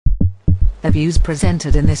The views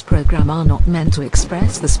presented in this program are not meant to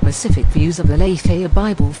express the specific views of the Lafayette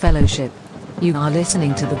Bible Fellowship. You are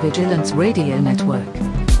listening to the Vigilance Radio Network.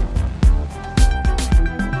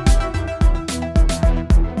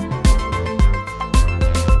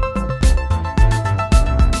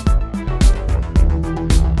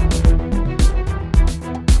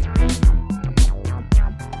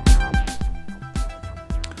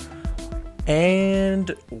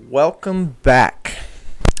 And welcome back.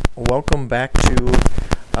 Welcome back to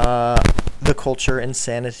the Culture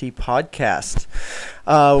Insanity podcast.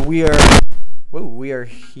 We are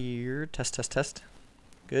here. Test.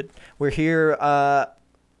 Good. We're here.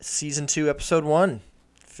 Season 2, episode 1.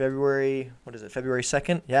 February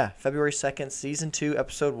 2nd? Yeah, February 2nd, season 2,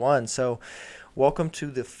 episode 1. So, welcome to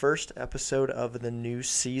the first episode of the new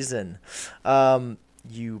season.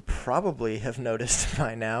 You probably have noticed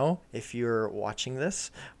by now, if you're watching this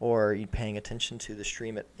or you're paying attention to the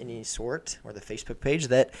stream at any sort or the Facebook page,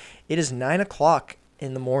 that it is 9 o'clock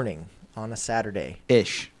in the morning on a Saturday.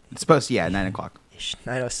 Ish. It's supposed to, 9 o'clock. Ish.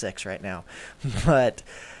 9:06 right now. But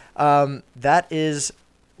that is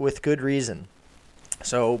with good reason.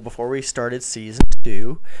 So before we started season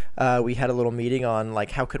 2, we had a little meeting on like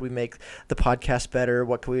how could we make the podcast better?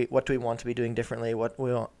 What do we want to be doing differently?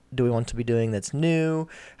 Do we want to be doing that's new?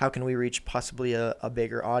 How can we reach possibly a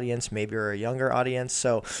bigger audience, maybe or a younger audience?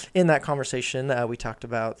 So in that conversation, we talked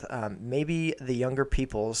about maybe the younger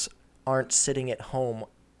peoples aren't sitting at home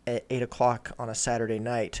at 8 o'clock on a Saturday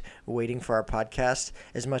night waiting for our podcast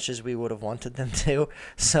as much as we would have wanted them to.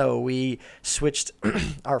 So we switched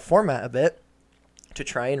our format a bit to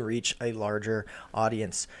try and reach a larger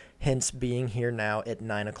audience, hence being here now at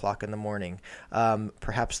 9 o'clock in the morning.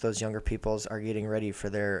 Perhaps those younger peoples are getting ready for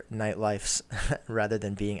their nightlives rather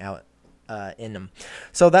than being out in them.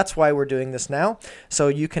 So that's why we're doing this now. So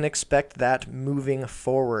you can expect that moving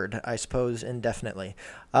forward, I suppose, indefinitely.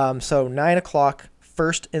 So 9 o'clock,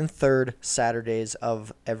 first and third Saturdays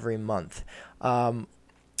of every month.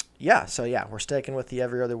 We're sticking with the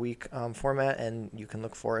every other week format, and you can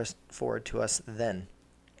look forward to us then.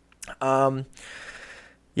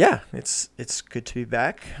 It's good to be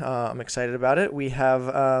back. I'm excited about it. We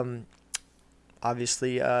have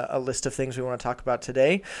obviously a list of things we want to talk about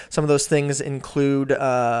today. Some of those things include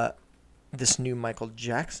this new Michael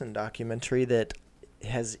Jackson documentary that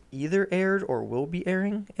has either aired or will be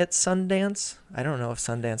airing at Sundance. I don't know if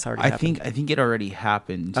Sundance already happened. I think it already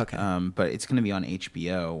happened. Okay. But it's going to be on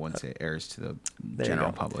HBO once it airs to the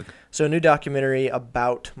general public. So a new documentary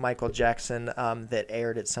about Michael Jackson that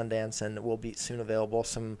aired at Sundance and will be soon available.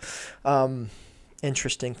 Some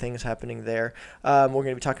interesting things happening there. We're going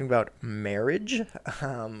to be talking about marriage.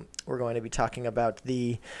 We're going to be talking about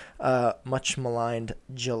the much maligned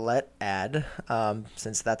Gillette ad,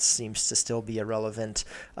 since that seems to still be a relevant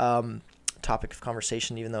topic of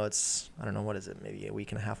conversation, even though it's, I don't know, what is it, maybe a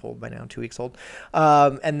week and a half old by now, 2 weeks old.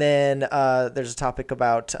 And then there's a topic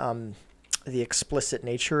about the explicit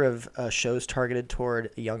nature of shows targeted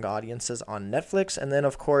toward young audiences on Netflix. And then,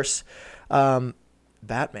 of course,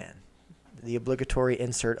 Batman. The obligatory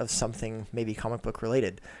insert of something maybe comic book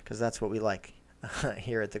related, because that's what we like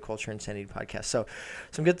here at the Culture Insanity podcast. So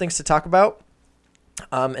some good things to talk about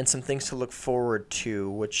and some things to look forward to,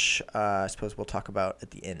 which I suppose we'll talk about at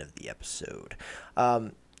the end of the episode.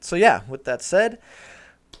 With that said,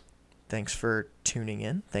 thanks for tuning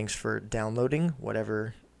in. Thanks for downloading,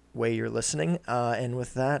 whatever way you're listening. And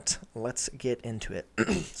with that, let's get into it.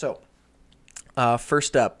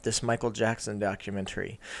 First up, this Michael Jackson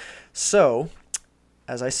documentary. So,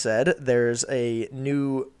 as I said, there's a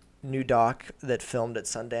new doc that filmed at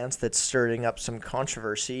Sundance that's stirring up some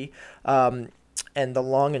controversy. And the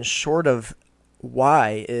long and short of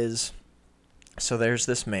why is, so there's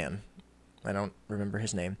this man. I don't remember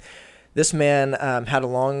his name. This man had a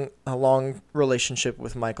long relationship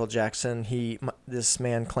with Michael Jackson. This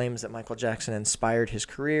man claims that Michael Jackson inspired his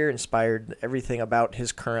career, inspired everything about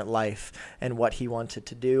his current life and what he wanted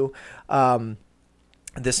to do.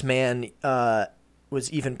 This man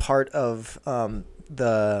was even part of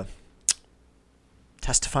the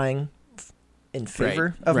testifying in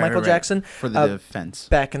favor of Michael Jackson for the defense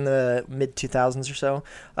back in the mid 2000s or so.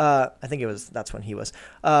 I think that's when he was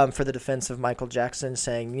for the defense of Michael Jackson,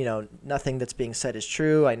 saying, nothing that's being said is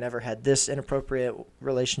true. I never had this inappropriate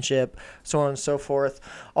relationship, so on and so forth.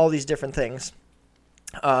 All these different things.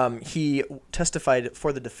 He testified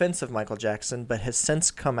for the defense of Michael Jackson, but has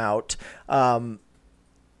since come out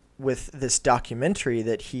with this documentary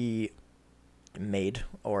that he made,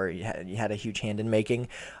 or he had a huge hand in making,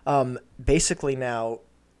 basically now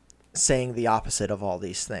saying the opposite of all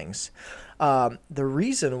these things. The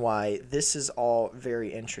reason why this is all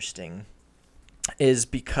very interesting is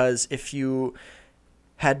because if you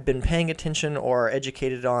had been paying attention or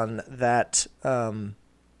educated on that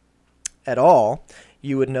at all,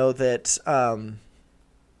 you would know that,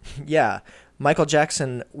 Michael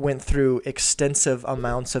Jackson went through extensive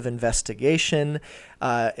amounts of investigation,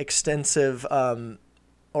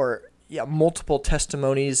 multiple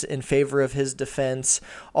testimonies in favor of his defense,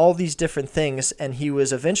 all these different things, and he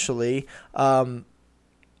was eventually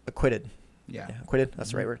acquitted. Yeah, acquitted.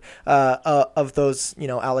 That's the right word. Of those,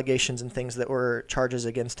 allegations and things that were charges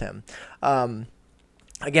against him.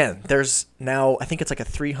 Again, there's now, I think it's like a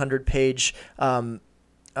 300-page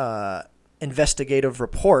investigative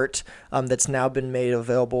report that's now been made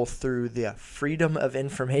available through the Freedom of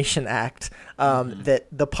Information Act that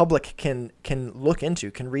the public can look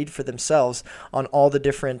into, can read for themselves on all the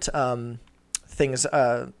different things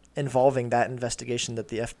involving that investigation that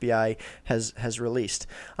the FBI has released.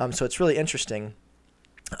 So it's really interesting.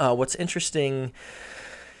 What's interesting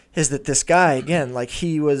is that this guy, again, like,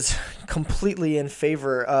 he was completely in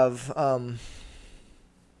favor of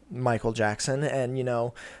Michael Jackson,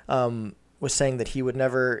 and was saying that he would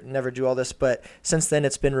never do all this. But since then,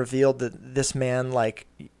 it's been revealed that this man, like,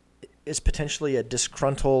 is potentially a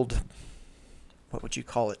disgruntled, what would you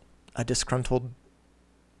call it? A disgruntled,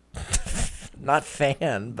 not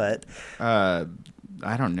fan, but I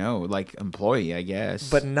don't know, like, employee, I guess.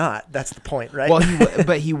 But not. That's the point, right? Well,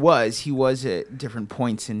 he was at different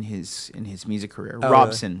points in his music career. Oh,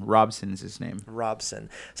 Robson's his name. Robson.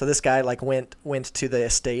 So this guy, like, went to the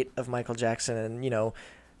estate of Michael Jackson and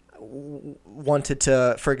wanted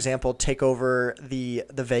to, for example, take over the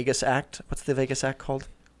Vegas Act. What's the Vegas Act called?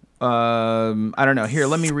 I don't know. Here,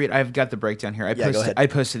 let me read. I've got the breakdown here. Go ahead. I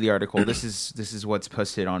posted the article. This is what's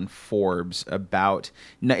posted on Forbes about.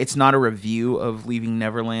 No, it's not a review of Leaving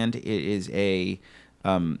Neverland. It is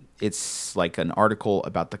it's like an article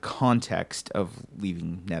about the context of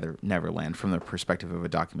Leaving Neverland from the perspective of a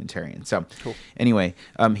documentarian. So, cool. Anyway,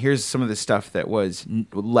 here's some of the stuff that was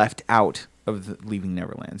left out of Leaving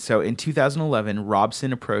Neverland. So, in 2011,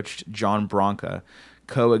 Robson approached John Branca,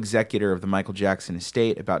 co-executor of the Michael Jackson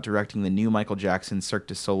estate, about directing the new Michael Jackson Cirque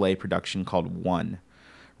du Soleil production called One.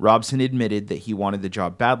 Robson admitted that he wanted the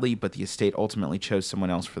job badly, but the estate ultimately chose someone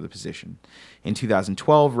else for the position. In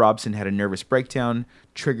 2012, Robson had a nervous breakdown,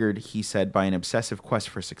 triggered, he said, by an obsessive quest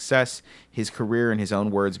for success. His career, in his own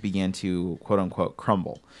words, began to, quote-unquote,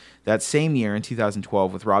 crumble. That same year, in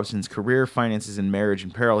 2012, with Robson's career, finances, and marriage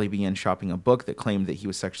in peril, he began shopping a book that claimed that he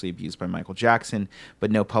was sexually abused by Michael Jackson,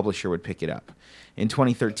 but no publisher would pick it up. In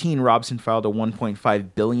 2013, Robson filed a $1.5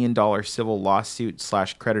 billion civil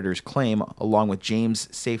lawsuit/creditor's claim, along with James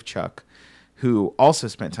Safechuck, who also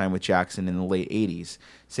spent time with Jackson in the late 80s.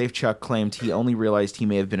 Safechuck claimed he only realized he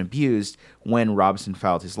may have been abused when Robson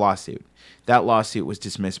filed his lawsuit. That lawsuit was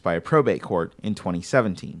dismissed by a probate court in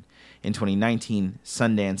 2017. In 2019,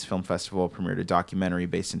 Sundance Film Festival premiered a documentary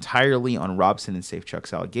based entirely on Robson and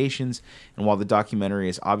Safechuck's allegations, and while the documentary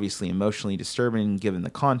is obviously emotionally disturbing given the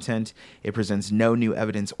content, it presents no new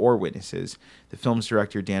evidence or witnesses. The film's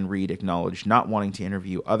director, Dan Reed, acknowledged not wanting to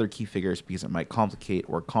interview other key figures because it might complicate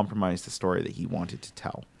or compromise the story that he wanted to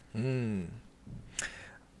tell.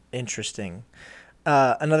 Interesting.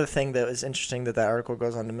 Another thing that was interesting that article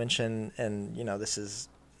goes on to mention, and this is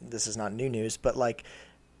not new news, but like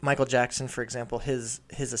Michael Jackson, for example, his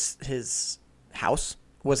house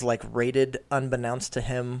was like raided unbeknownst to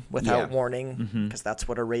him without warning, because that's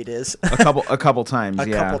what a raid is. a couple times, a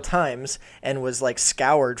couple times, and was like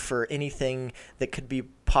scoured for anything that could be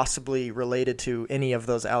possibly related to any of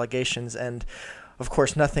those allegations, and of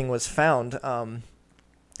course nothing was found.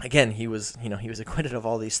 Again, he was acquitted of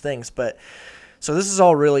all these things, but so this is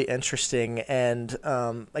all really interesting, and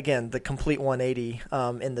again, the complete 180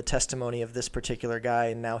 in the testimony of this particular guy,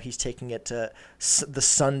 and now he's taking it to the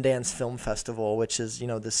Sundance Film Festival, which is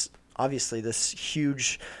this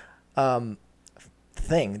huge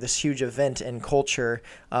thing, this huge event in culture,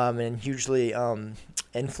 and hugely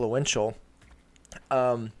influential.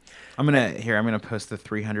 I'm gonna post the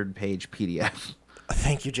 300-page PDF.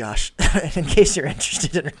 Thank you, Josh. In case you're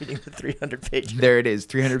interested in reading the 300-page. There it is,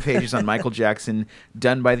 300 pages on Michael Jackson,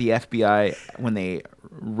 done by the FBI when they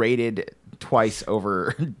raided twice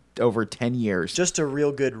over 10 years. Just a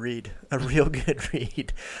real good read. But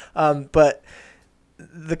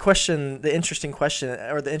the interesting question,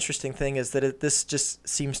 or the interesting thing, is that this just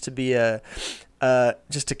seems to be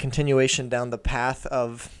just a continuation down the path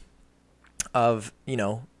of I'd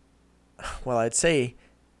say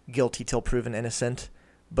guilty till proven innocent,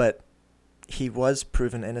 but he was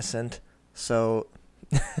proven innocent, so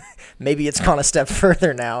maybe it's gone a step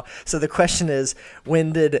further now. So the question is,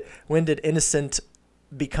 when did innocent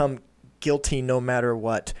become guilty no matter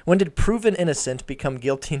what? When did proven innocent become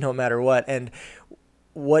guilty no matter what? And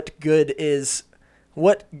what good is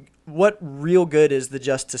what real good is the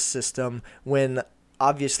justice system when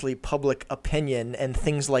obviously public opinion and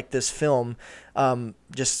things like this film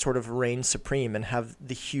just sort of reign supreme and have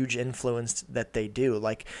the huge influence that they do?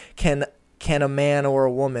 Like, can a man or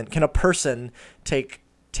a woman, can a person take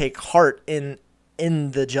heart in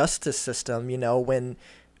the justice system, when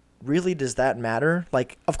really does that matter?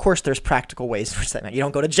 Like, of course there's practical ways in which that matter. You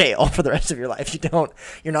don't go to jail for the rest of your life.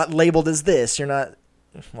 You're not labeled as this.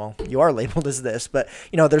 Well, you are labeled as this, but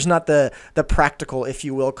there's not the practical, if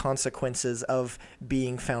you will, consequences of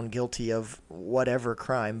being found guilty of whatever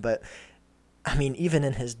crime. But I mean, even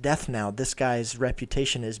in his death now, this guy's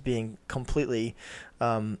reputation is being completely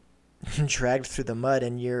dragged through the mud,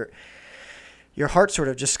 and your heart sort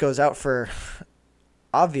of just goes out for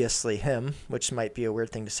obviously him, which might be a weird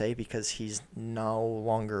thing to say because he's no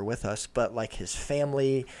longer with us, but like his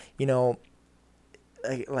family,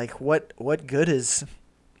 like what good is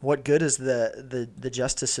the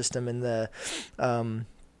justice system and the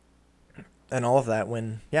and all of that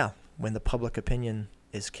when the public opinion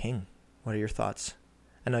is king? What are your thoughts?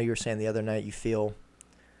 I know you were saying the other night you feel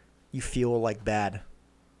like bad.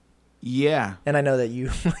 Yeah. And I know that you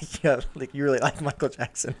you really like Michael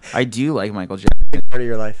Jackson. I do like Michael Jackson. Part of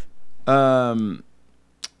your life.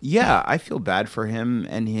 Yeah, I feel bad for him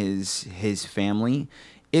and his family.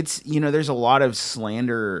 It's, there's a lot of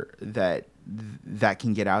slander that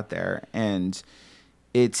can get out there, and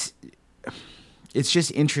it's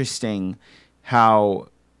just interesting how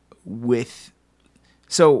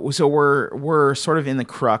so we're sort of in the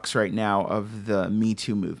crux right now of the Me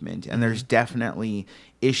Too movement, and there's definitely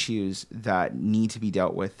issues that need to be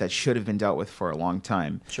dealt with that should have been dealt with for a long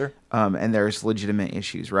time. Sure. And there's legitimate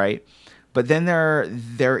issues, right? But then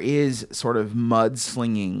there is sort of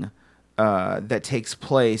mudslinging that takes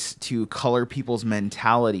place to color people's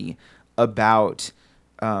mentality about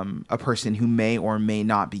a person who may or may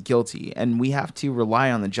not be guilty, and we have to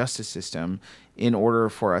rely on the justice system in order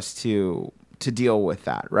for us to deal with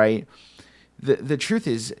that, right? The truth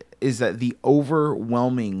is that the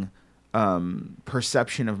overwhelming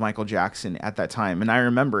perception of Michael Jackson at that time, and I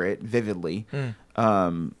remember it vividly,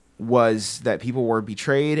 was that people were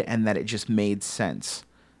betrayed and that it just made sense.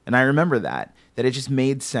 And I remember that it just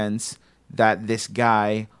made sense that this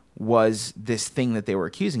guy was this thing that they were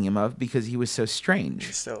accusing him of because he was so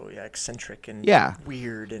strange. So eccentric and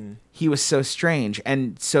weird, and he was so strange.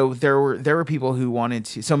 And so there were people who wanted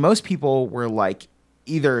to. So most people were like,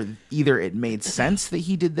 either it made sense that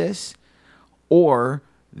he did this, or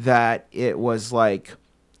that it was like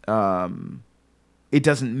it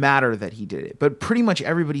doesn't matter that he did it. But pretty much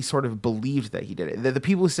everybody sort of believed that he did it. The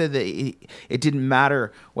people who said that it didn't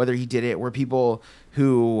matter whether he did it were people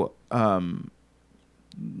who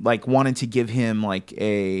like wanted to give him like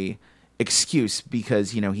a excuse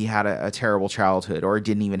because he had a terrible childhood or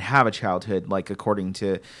didn't even have a childhood, like according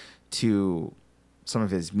to some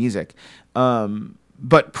of his music.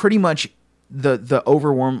 But pretty much the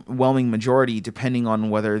overwhelming majority, depending on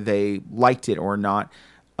whether they liked it or not,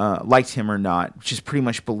 liked him or not, just pretty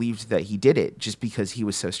much believed that he did it just because he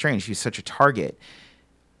was so strange. He was such a target.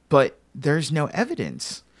 But there's no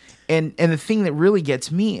evidence. And the thing that really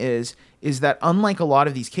gets me is that unlike a lot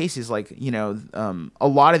of these cases, like, a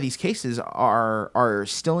lot of these cases are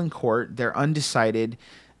still in court, they're undecided,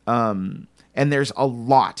 and there's a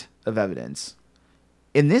lot of evidence.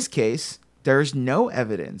 In this case, there's no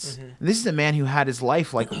evidence. Mm-hmm. This is a man who had his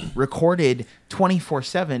life like recorded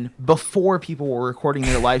 24/7 before people were recording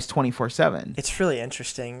their lives 24/7. It's really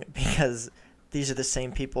interesting because these are the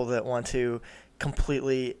same people that want to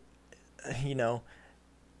completely,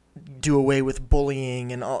 do away with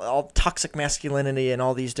bullying and all toxic masculinity and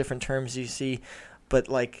all these different terms you see. But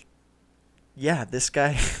like, yeah, this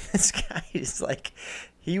guy is like,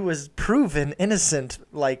 he was proven innocent,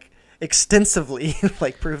 like, extensively,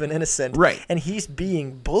 like proven innocent, right? And he's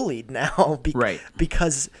being bullied now, right?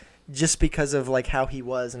 Because of like how he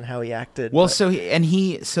was and how he acted. Well, so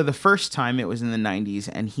the first time it was in the 90s,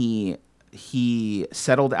 and he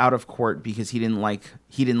settled out of court because he didn't like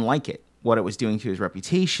it, what it was doing to his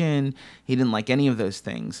reputation. He didn't like any of those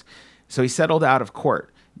things, so he settled out of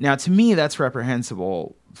court. Now, to me, that's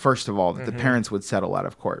reprehensible. First of all, that the parents would settle out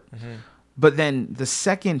of court. Mm-hmm. But then the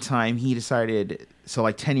second time he decided, so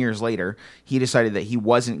like 10 years later, he decided that he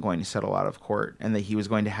wasn't going to settle out of court and that he was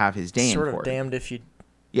going to have his day in court. Sort of damned if you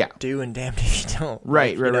Yeah. do and damned if you don't.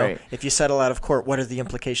 Right, right. If you settle out of court, what are the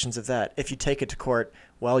implications of that? If you take it to court,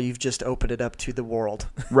 well, you've just opened it up to the world.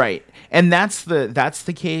 Right. And that's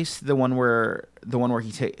the case, the one where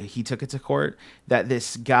he took it to court, that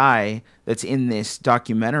this guy that's in this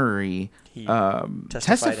documentary He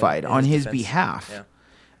testified on his defense. behalf.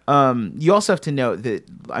 Yeah. You also have to note that,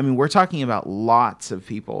 I mean, we're talking about lots of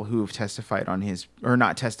people who have testified on his, or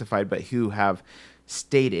not testified, but who have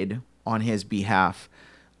stated on his behalf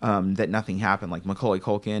that nothing happened, like Macaulay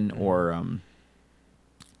Culkin or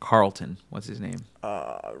Carlton. What's his name?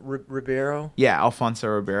 Ribeiro. Yeah, Alfonso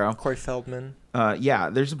Ribeiro. Corey Feldman. Yeah,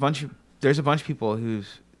 there's a bunch of people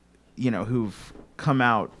who've come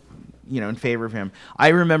out, in favor of him. I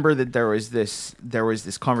remember that there was this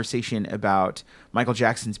conversation about Michael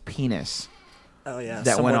Jackson's penis. Oh yeah,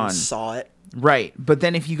 that someone went on. Saw it. Right, but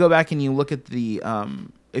then if you go back and you look at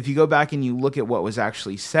what was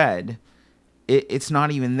actually said, it's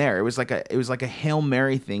not even there. It was like a Hail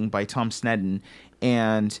Mary thing by Tom Sneddon,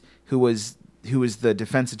 and who was the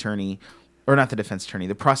defense attorney, or not the defense attorney,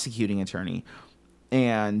 the prosecuting attorney,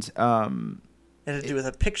 and It had to do with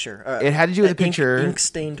a picture. It had to do with a picture.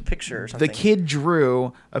 Ink-stained picture or something. The kid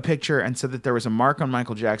drew a picture and said that there was a mark on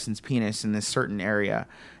Michael Jackson's penis in this certain area,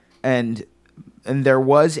 and there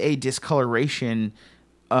was a discoloration.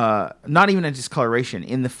 Not even a discoloration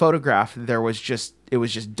in the photograph. It was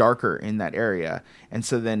just darker in that area, and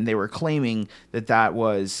so then they were claiming that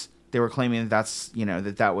was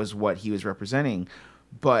what he was representing,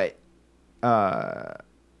 but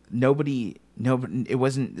nobody. It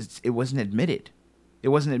wasn't admitted. It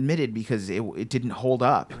wasn't admitted because it didn't hold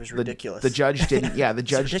up. It was ridiculous. The judge didn't. Yeah, the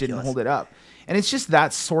judge didn't hold it up, and it's just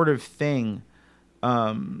that sort of thing.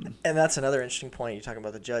 And that's another interesting point. You're talking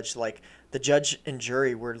about the judge. Like, the judge and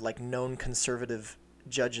jury were like known conservative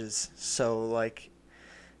judges. So like,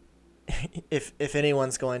 if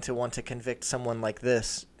anyone's going to want to convict someone like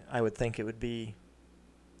this, I would think it would be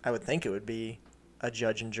a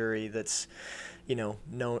judge and jury that's,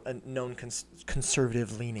 known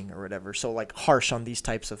conservative leaning or whatever. So like harsh on these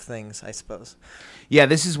types of things, I suppose. Yeah,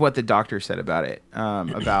 this is what the doctor said about it.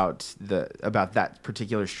 About that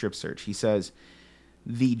particular strip search. He says,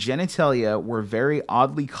 the genitalia were very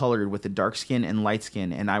oddly colored with the dark skin and light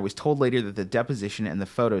skin, and I was told later that the deposition and the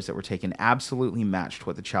photos that were taken absolutely matched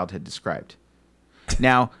what the child had described.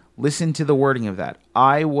 Now, listen to the wording of that.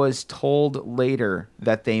 I was told later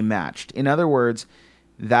that they matched. In other words,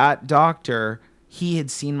 that doctor, he had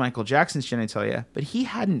seen Michael Jackson's genitalia, but he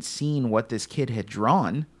hadn't seen what this kid had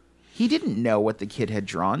drawn. He didn't know what the kid had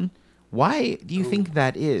drawn. Why do you think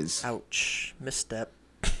that is? Ouch. Misstep.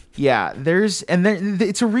 Yeah,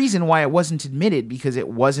 it's a reason why it wasn't admitted, because it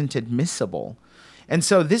wasn't admissible. And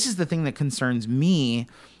so this is the thing that concerns me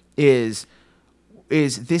is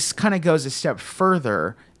this kind of goes a step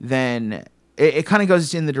further than it kind of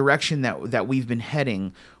goes in the direction that we've been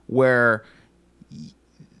heading, where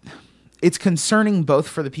it's concerning both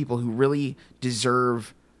for the people who really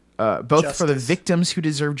deserve both justice. For the victims who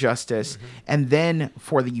deserve justice, mm-hmm. and then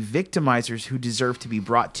for the victimizers who deserve to be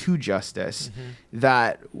brought to justice, mm-hmm.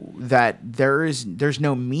 that there's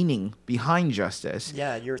no meaning behind justice.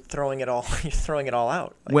 Yeah, you're throwing it all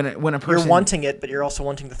out. Like, when a person, you're wanting it, but you're also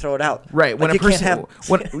wanting to throw it out. Right. Like,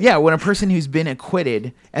 when a person who's been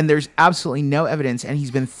acquitted and there's absolutely no evidence, and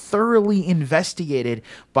he's been thoroughly investigated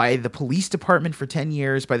by the police department for 10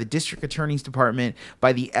 years, by the district attorney's department,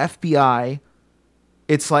 by the FBI.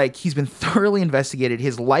 It's like he's been thoroughly investigated.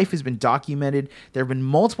 His life has been documented. There have been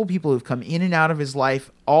multiple people who've come in and out of his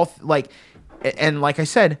life. And like I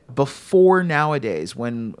said, before nowadays,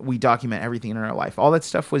 when we document everything in our life, all that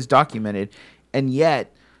stuff was documented. And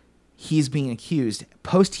yet he's being accused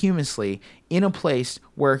posthumously in a place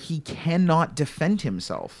where he cannot defend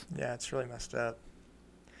himself. Yeah, it's really messed up.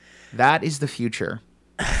 That is the future.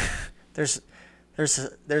 There's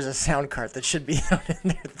a sound card that should be in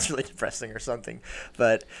there that's really depressing or something,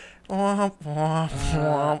 but I'll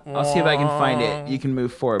see if I can find it. You can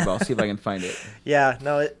move forward, but I'll see if I can find it. Yeah,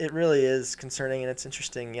 no, it really is concerning, and it's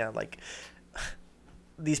interesting. Yeah, like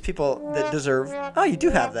these people that deserve. Oh, you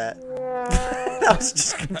do have that. That was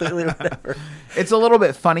just completely whatever. It's a little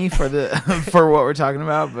bit funny for for what we're talking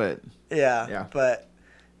about, but yeah. But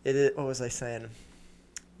it is. What was I saying?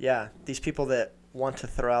 Yeah, these people that want to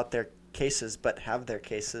throw out their cases but have their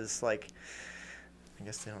cases, like, I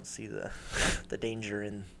guess they don't see the danger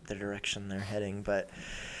in the direction they're heading, but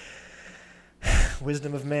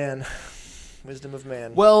wisdom of man.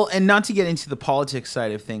 Well, and not to get into the politics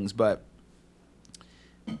side of things, but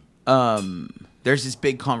there's this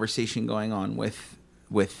big conversation going on with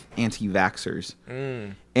anti-vaxxers.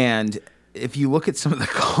 And if you look at some of the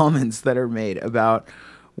comments that are made about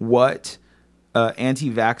what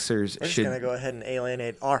anti-vaxxers We're just should. gonna go ahead and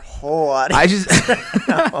alienate our whole audience. I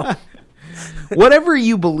just whatever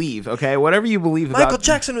you believe, okay? Whatever you believe Michael about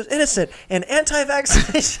Jackson was innocent and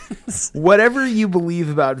anti-vaccinations. whatever you believe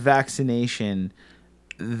about vaccination,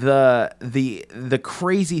 the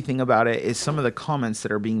crazy thing about it is some of the comments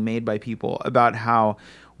that are being made by people about how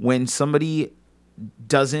when somebody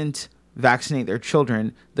doesn't vaccinate their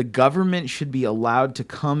children, the government should be allowed to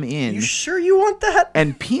come in You sure you want that?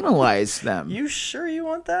 and penalize them. You sure you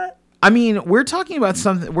want that? I mean, we're talking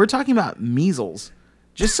about measles.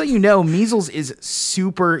 Just so you know, measles is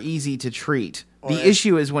super easy to treat. The Or-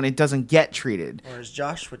 issue is when it doesn't get treated. Or as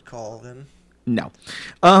Josh would call them. No.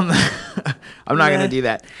 I'm not going to do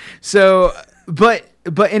that. So, but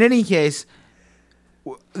in any case,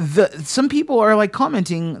 some people are like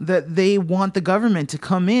commenting that they want the government to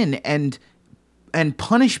come in and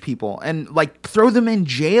punish people and like throw them in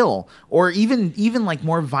jail or even like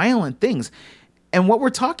more violent things. And what we're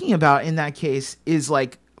talking about in that case is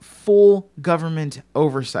like full government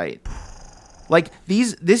oversight. Like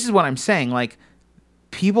this is what I'm saying. Like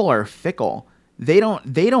people are fickle. They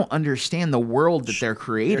don't understand the world that they're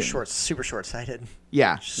creating. They're super short-sighted.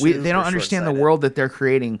 Yeah, they don't understand the short-sighted. world that they're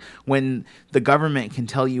creating when the government can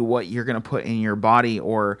tell you what you're going to put in your body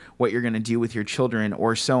or what you're going to do with your children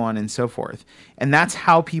or so on and so forth. And that's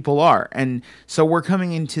how people are. And so we're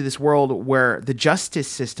coming into this world where the justice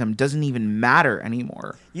system doesn't even matter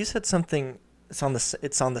anymore. You said something. It's on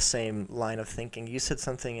the same line of thinking. You said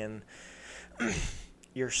something in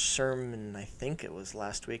your sermon. I think it was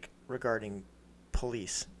last week regarding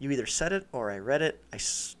police. You either said it or I read it. I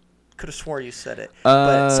could have swore you said it,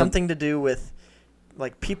 but something to do with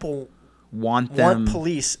like people Want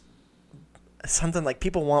police. Something like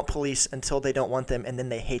people want police until they don't want them, and then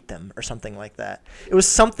they hate them, or something like that. It was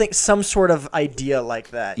some sort of idea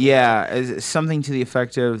like that. Yeah, something to the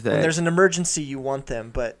effect of that. When there's an emergency, you want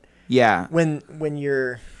them, but yeah, when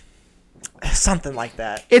you're something like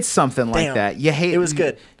that. It's something like Damn. that. You hate. It was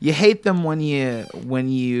good. You hate them when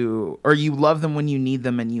you or you love them when you need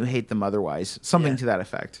them, and you hate them otherwise. Something Yeah. to that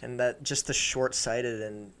effect. And that just the short-sighted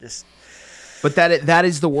and just But that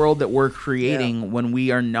is the world that we're creating when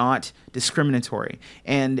we are not discriminatory.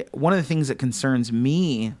 And one of the things that concerns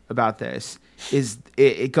me about this is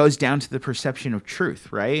it goes down to the perception of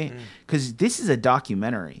truth, right? Because this is a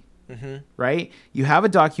documentary. Right? You have a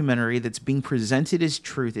documentary that's being presented as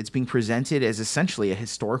truth. It's being presented as essentially a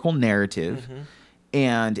historical narrative.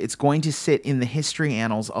 And it's going to sit in the history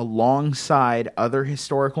annals alongside other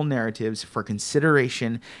historical narratives for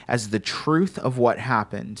consideration as the truth of what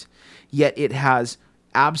happened. Yet it has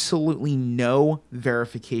absolutely no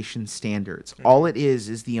verification standards. All it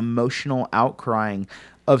is the emotional outcrying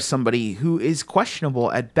of somebody who is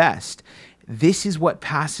questionable at best. This is what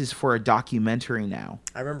passes for a documentary now.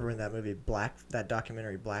 I remember when that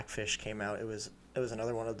documentary Blackfish came out. It was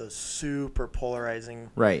another one of those super polarizing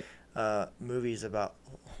Right. movies about,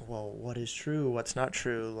 well, what is true, what's not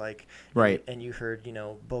true, like, Right. and you heard,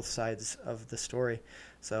 both sides of the story.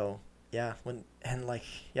 So yeah,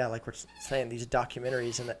 like we're saying, these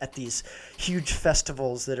documentaries and at these huge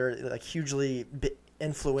festivals that are like hugely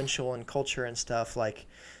influential in culture and stuff, like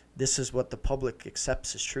this is what the public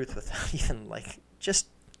accepts as truth without even like just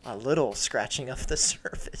a little scratching of the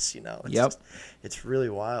surface. It's it's really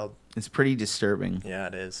wild. It's pretty disturbing. Yeah,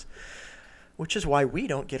 it is. Which is why we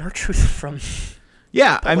don't get our truth from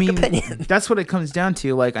Yeah, public opinion. That's what it comes down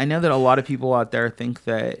to. Like, I know that a lot of people out there think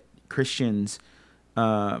that Christians,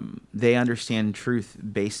 they understand truth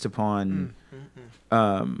based upon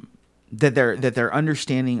that their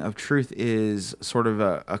understanding of truth is sort of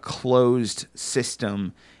a closed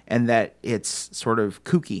system, and that it's sort of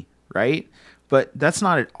kooky, right? But that's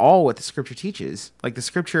not at all what the scripture teaches. Like, the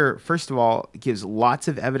scripture, first of all, gives lots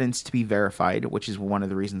of evidence to be verified, which is one of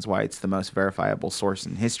the reasons why it's the most verifiable source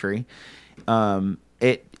in history.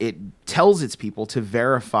 It tells its people to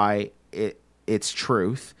verify its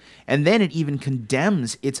truth, and then it even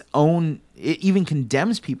condemns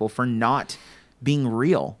people for not being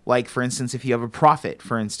real. Like, for instance, if you have a prophet,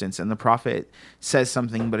 for instance, and the prophet says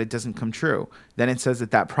something but it doesn't come true, then it says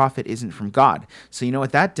that prophet isn't from God. So you know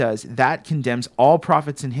what that does? That condemns all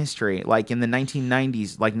prophets in history. Like in the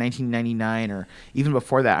 1990s, like 1999, or even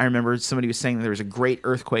before that, I remember somebody was saying that there was a great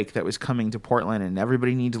earthquake that was coming to Portland and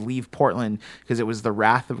everybody needed to leave Portland because it was the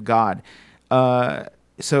wrath of God.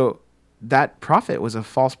 So that prophet was a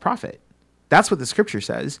false prophet. That's what the scripture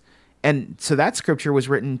says. And so that scripture was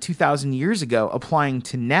written 2,000 years ago, applying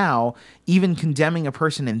to now, even condemning a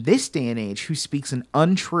person in this day and age who speaks an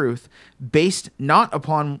untruth based not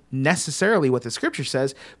upon necessarily what the scripture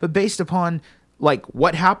says, but based upon like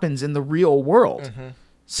what happens in the real world.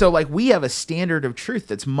 So like we have a standard of truth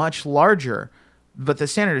that's much larger, but the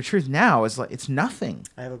standard of truth now is like it's nothing.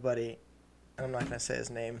 I have a buddy, and I'm not going to say his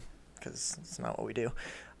name because it's not what we do.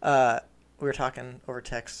 We were talking over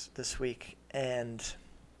text this week, and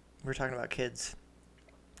we were talking about kids.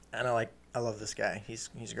 And I love this guy. He's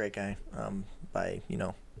a great guy, by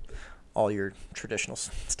all your traditional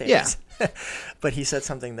standards. Yeah. But he said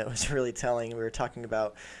something that was really telling. We were talking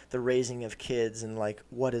about the raising of kids and like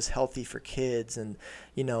what is healthy for kids, and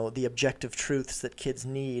the objective truths that kids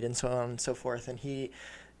need, and so on and so forth. And he,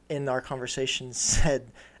 in our conversation,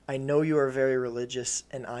 said, "I know you are very religious,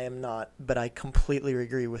 and I am not, but I completely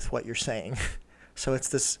agree with what you're saying." So it's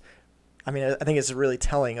this. I mean, I think it's really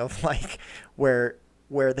telling of like where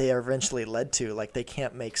they are eventually led to. Like they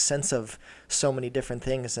can't make sense of so many different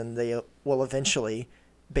things, and they will eventually,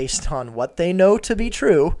 based on what they know to be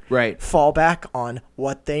true, right, fall back on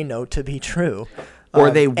what they know to be true.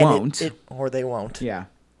 Or they won't. Or they won't. Yeah.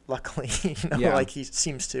 Luckily, Yeah. like he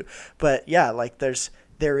seems to. But yeah, like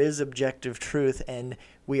there is objective truth, and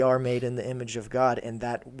we are made in the image of God, and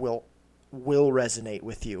that will resonate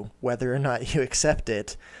with you. Whether or not you accept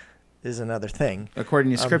it is another thing.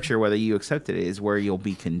 According to Scripture, whether you accept it is where you'll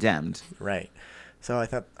be condemned. Right. So I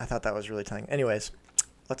thought that was really telling. Anyways,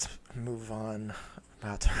 let's move on.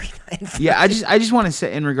 About 39. Yeah, I just want to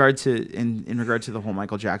say in regard to the whole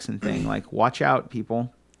Michael Jackson thing, like watch out,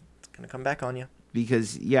 people. It's gonna come back on you.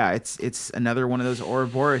 Because it's another one of those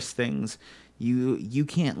Ouroboros things. You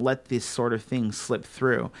can't let this sort of thing slip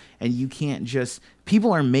through, and you can't just.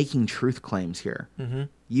 People are making truth claims here. Mm-hmm.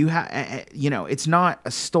 It's not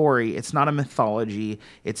a story, it's not a mythology,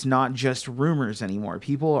 it's not just rumors anymore.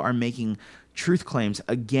 People are making truth claims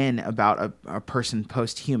again about a person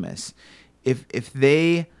posthumous. If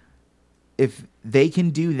they can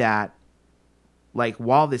do that, like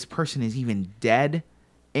while this person is even dead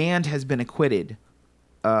and has been acquitted,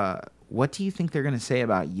 what do you think they're going to say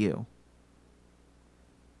about you?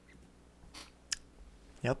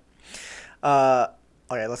 Yep.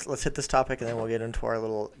 Okay, let's hit this topic, and then we'll get into our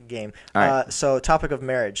little game. All right. So topic of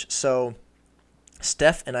marriage. So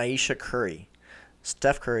Steph and Ayesha Curry.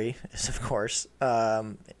 Steph Curry is, of course, I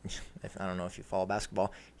don't know if you follow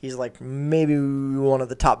basketball, he's like maybe one of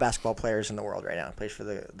the top basketball players in the world right now. He plays for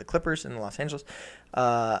the Clippers in Los Angeles.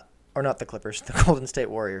 Or not the Clippers, the Golden State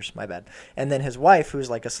Warriors, my bad. And then his wife, who's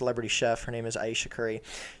like a celebrity chef, her name is Ayesha Curry.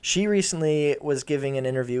 She recently was giving an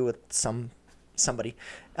interview with somebody,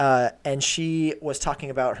 and she was talking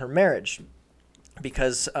about her marriage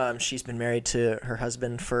because she's been married to her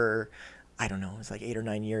husband for, I don't know, it's like 8 or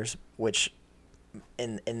 9 years, which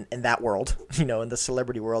in that world, in the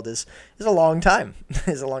celebrity world is a long time.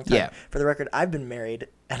 Is a long time. Yeah. For the record, I've been married,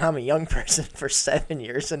 and I'm a young person, for 7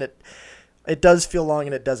 years, and it does feel long,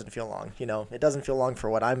 and it doesn't feel long. It doesn't feel long for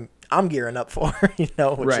what I'm gearing up for, which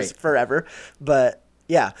right. is forever. But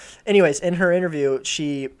yeah. Anyways, in her interview,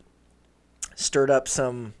 she stirred up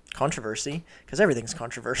some controversy, because everything's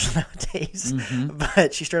controversial nowadays. Mm-hmm.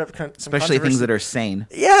 But she stirred up some especially things that are sane.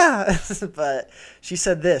 Yeah. But she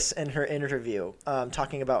said this in her interview,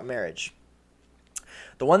 talking about marriage.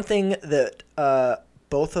 The one thing that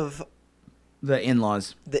both of the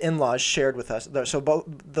in-laws shared with us, so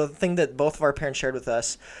the thing that both of our parents shared with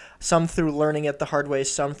us, some through learning it the hard way,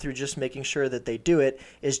 some through just making sure that they do it,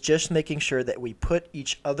 is just making sure that we put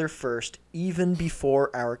each other first, even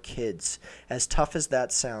before our kids. As tough as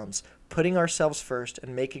that sounds, putting ourselves first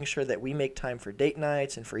and making sure that we make time for date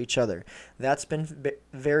nights and for each other. That's been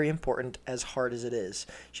very important, as hard as it is.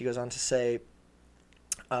 She goes on to say,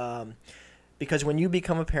 because when you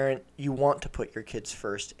become a parent, you want to put your kids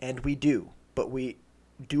first, and we do. But we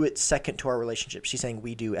do it second to our relationship. She's saying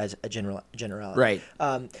we do as a generality. Right.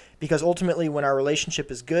 Because ultimately, when our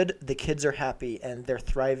relationship is good, the kids are happy and they're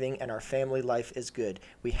thriving and our family life is good.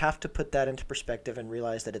 We have to put that into perspective and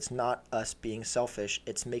realize that it's not us being selfish.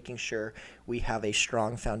 It's making sure we have a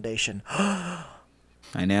strong foundation. I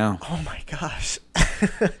know. Oh, my gosh.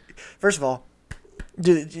 First of all,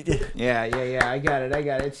 Yeah. I got it.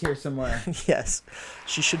 It's here somewhere. Yes.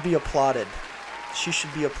 She should be applauded.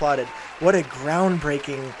 What a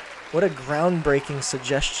groundbreaking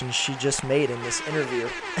suggestion she just made in this interview.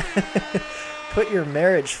 Put your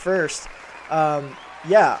marriage first.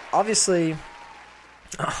 Yeah, obviously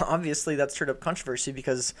that's stirred up controversy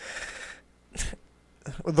because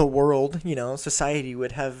the world, society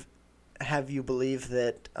would have you believe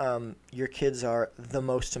that your kids are the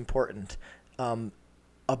most important,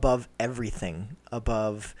 above everything,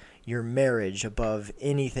 above your marriage, above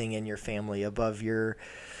anything in your family, above your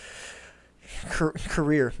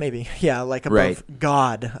career, maybe. Yeah, like above right.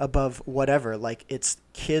 God, above whatever. Like,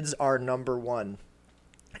 kids are number one.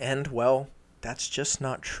 And, well, that's just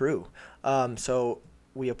not true. So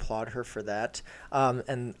we applaud her for that.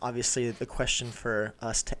 And obviously the question for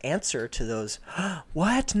us to answer to those,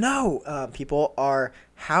 what? No, people are,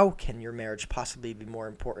 how can your marriage possibly be more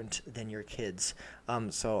important than your kids?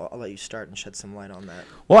 So I'll let you start and shed some light on that.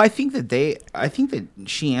 Well, I think that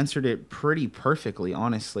she answered it pretty perfectly,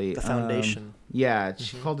 honestly. The foundation. Yeah,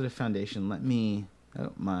 she called it a foundation.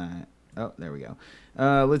 There we go.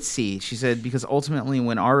 Let's see. She said, because ultimately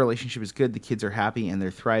when our relationship is good, the kids are happy and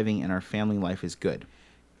they're thriving and our family life is good.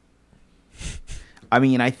 I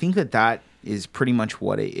mean, I think that is pretty much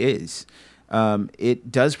what it is.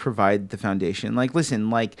 It does provide the foundation. Like, listen,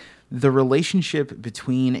 like the relationship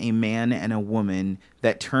between a man and a woman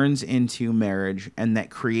that turns into marriage and that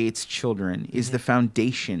creates children is the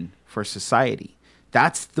foundation for society.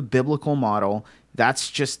 That's the biblical model. That's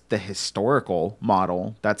just the historical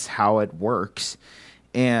model. That's how it works.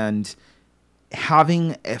 And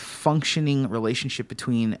having a functioning relationship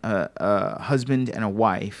between a husband and a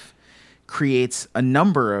wife creates a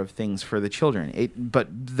number of things for the children. But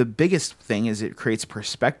the biggest thing is it creates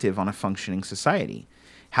perspective on a functioning society.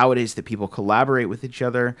 How it is that people collaborate with each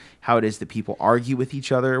other, how it is that people argue with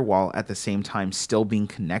each other while at the same time still being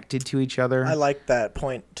connected to each other. I like that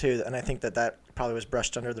point too, and I think that probably was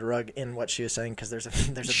brushed under the rug in what she was saying, because there's a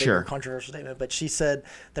bigger controversial statement. But she said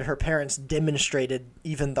that her parents demonstrated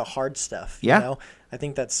even the hard stuff. Yeah. You know? I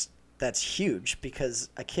think that's huge, because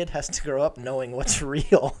a kid has to grow up knowing what's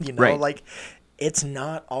real. You know, right. Like it's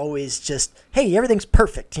not always just, hey, everything's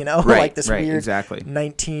perfect. You know, right, like this right, weird exactly.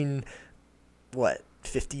 50s.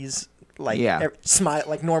 Like smile,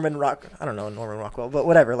 like Norman Rockwell, but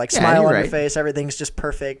whatever. Like smile on your face, everything's just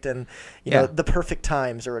perfect, and you know the perfect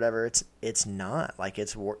times or whatever. It's not like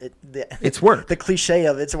it's work. The cliche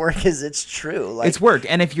of it's work is it's true. Like, it's work,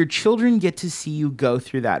 and if your children get to see you go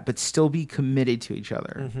through that, but still be committed to each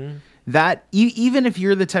other, that even if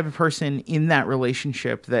you're the type of person in that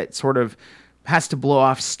relationship that sort of has to blow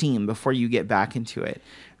off steam before you get back into it.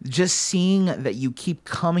 Just seeing that you keep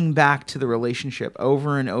coming back to the relationship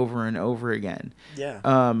over and over and over again. Yeah.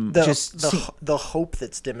 The hope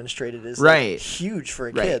that's demonstrated is like huge for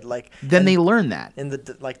a kid. Like then they learn that. And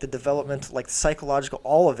the development, like the psychological,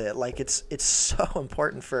 all of it. Like it's so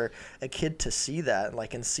important for a kid to see that,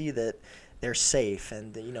 like, and see that they're safe,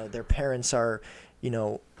 and you know their parents are, you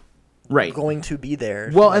know, going to be there.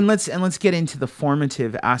 Well, and let's get into the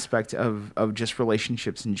formative aspect of just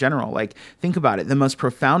relationships in general. Like, think about it. The most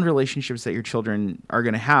profound relationships that your children are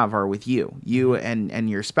going to have are with you and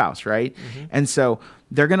your spouse, right? And so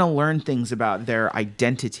they're going to learn things about their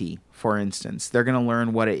identity. For instance, they're going to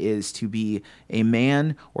learn what it is to be a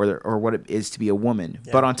man or what it is to be a woman.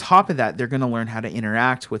 Yeah. But on top of that, they're going to learn how to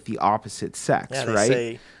interact with the opposite sex, right? They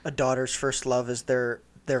say a daughter's first love is their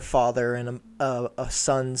father, and a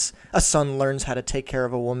son learns how to take care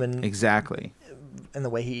of a woman. Exactly. And the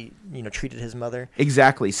way he, treated his mother.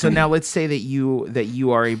 Exactly. So now let's say that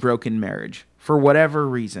you are a broken marriage for whatever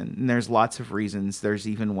reason. And there's lots of reasons. There's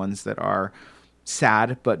even ones that are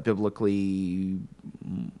sad, but biblically,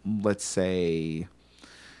 let's say,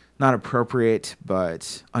 not appropriate,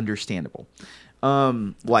 but understandable.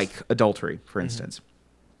 Like adultery, for instance.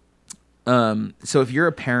 So if you're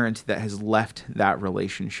a parent that has left that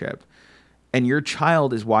relationship and your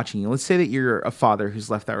child is watching you, let's say that you're a father who's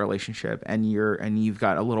left that relationship and you've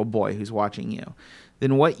got a little boy who's watching you,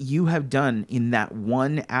 then what you have done in that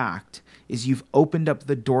one act is you've opened up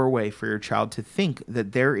the doorway for your child to think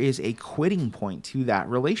that there is a quitting point to that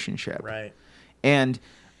relationship. Right. And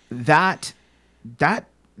that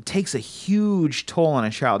takes a huge toll on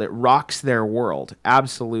a child. It rocks their world.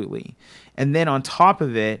 Absolutely. And then on top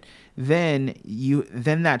of it, then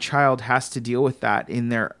that child has to deal with that in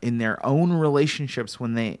their own relationships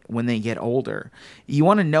when they get older. You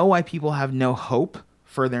want to know why people have no hope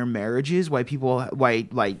for their marriages? Why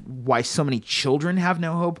so many children have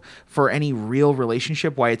no hope for any real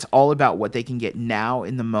relationship? Why it's all about what they can get now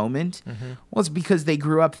in the moment? Mm-hmm. Well, it's because they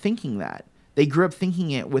grew up thinking that. They grew up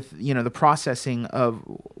thinking it with the processing of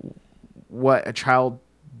what a child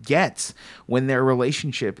gets when their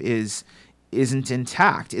relationship isn't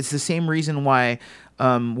intact. It's the same reason why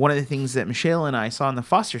one of the things that Michelle and I saw in the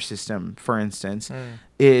foster system, for instance,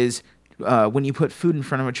 is when you put food in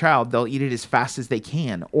front of a child, they'll eat it as fast as they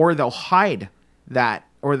can, or they'll hide that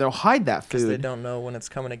food. Because they don't know when it's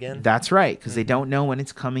coming again? That's right, because they don't know when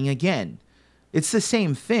it's coming again. It's the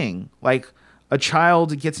same thing. Like, a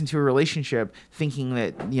child gets into a relationship thinking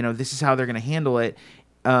that, this is how they're going to handle it,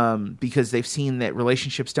 because they've seen that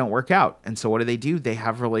relationships don't work out. And so what do? They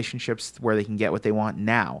have relationships where they can get what they want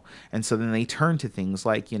now. And so then they turn to things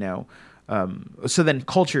like, So then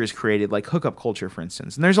culture is created, like hookup culture, for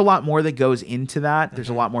instance. And there's a lot more that goes into that. There's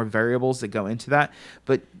a lot more variables that go into that.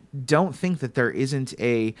 But don't think that there isn't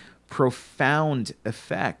a profound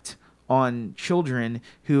effect on children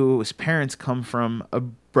whose parents come from a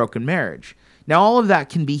broken marriage. Now, all of that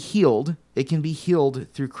can be healed. It can be healed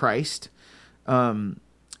through Christ, and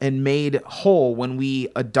made whole when we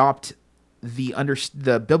adopt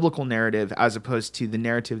the biblical narrative as opposed to the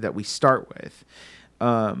narrative that we start with.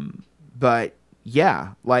 But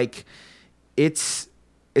yeah, like it's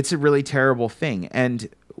a really terrible thing. And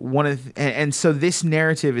and so this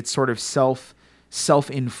narrative, it's sort of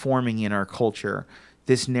self-informing in our culture,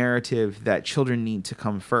 this narrative that children need to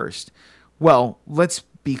come first. Well, let's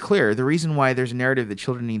be clear. The reason why there's a narrative that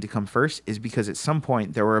children need to come first is because at some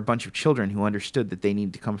point there were a bunch of children who understood that they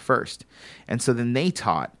need to come first. And so then they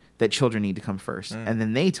taught that children need to come first. And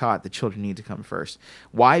then they taught that children need to come first.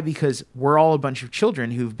 Why? Because we're all a bunch of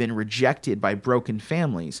children who've been rejected by broken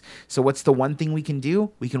families. So what's the one thing we can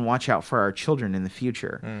do? We can watch out for our children in the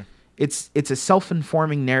future. It's a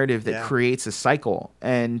self-informing narrative that creates a cycle,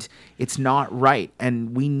 and it's not right.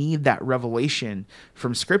 And we need that revelation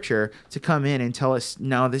from Scripture to come in and tell us,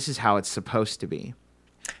 no, this is how it's supposed to be.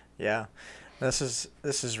 Yeah. This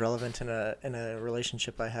is relevant in a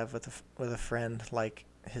relationship I have with a friend. Like,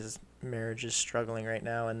 his marriage is struggling right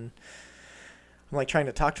now, and I'm like trying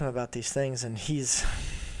to talk to him about these things, and he's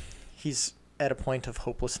at a point of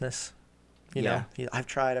hopelessness. You know, I've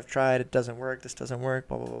tried, it doesn't work, this doesn't work,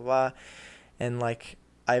 blah, blah, blah, blah. And like,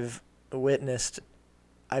 I've witnessed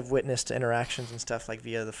interactions and stuff like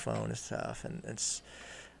via the phone and stuff. And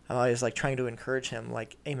I'm always like trying to encourage him,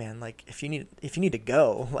 like, hey man, like if you need to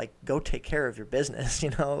go, like go take care of your business, you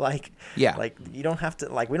know, like, like you don't have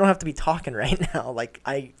to, like, we don't have to be talking right now. Like,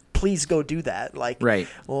 please go do that. Like, right.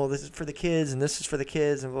 Well, this is for the kids and this is for the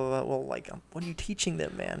kids and blah, blah, blah. Well, like, what are you teaching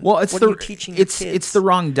them, man? Well, what are you teaching your kids? It's the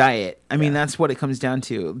wrong diet. I mean, that's what it comes down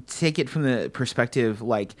to. Take it from the perspective,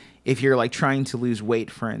 like, if you're like trying to lose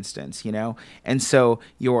weight, for instance, you know, and so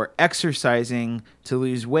you're exercising to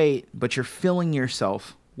lose weight, but you're filling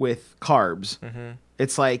yourself with carbs.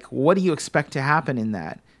 It's like, what do you expect to happen in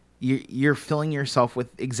that? You're filling yourself with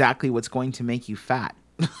exactly what's going to make you fat.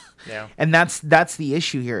 And that's the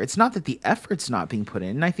issue here. It's not that the effort's not being put in.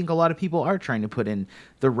 And I think a lot of people are trying to put in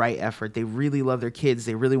the right effort. They really love their kids.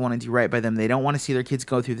 They really want to do right by them. They don't want to see their kids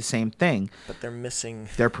go through the same thing. But they're missing...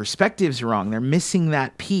 Their perspective's wrong. They're missing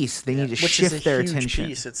that piece. They need to shift their attention. Which is a huge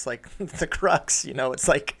piece. It's like the crux, you know? It's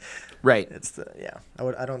like... Right. It's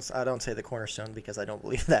I don't say the cornerstone because I don't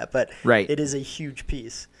believe that, but it is a huge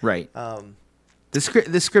piece. Right.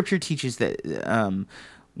 The scripture teaches that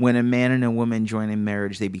when a man and a woman join in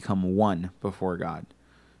marriage, they become one before God.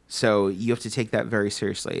 So you have to take that very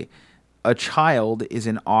seriously. A child is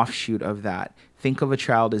an offshoot of that. Think of a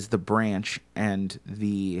child as the branch and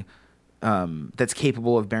the that's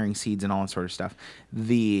capable of bearing seeds and all that sort of stuff.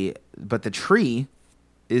 But the tree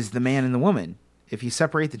is the man and the woman. If you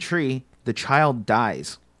separate the tree, the child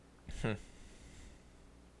dies.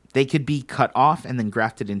 They could be cut off and then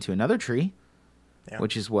grafted into another tree,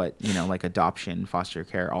 which is what, you know, like adoption, foster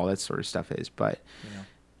care, all that sort of stuff is. But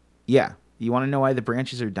you want to know why the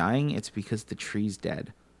branches are dying? It's because the tree's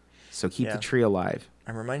dead. So keep the tree alive.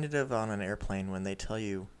 I'm reminded of on an airplane when they tell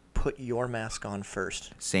you, put your mask on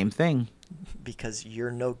first. Same thing. Because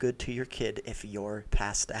you're no good to your kid if you're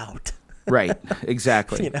passed out. Right,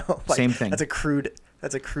 exactly. You know, like, same thing. That's a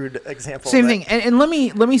crude example. Same thing. And let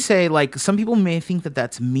me say, like, some people may think that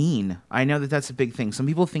that's mean. I know that that's a big thing. Some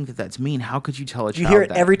people think that that's mean. How could you tell a child that? You hear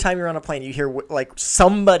it every time you're on a plane. You hear like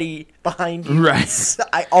somebody behind you. Right.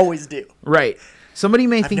 I always do. Right. Somebody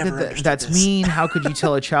may think that's mean. How could you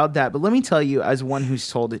tell a child that? But let me tell you, as one who's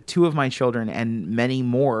told it, 2 of my children and many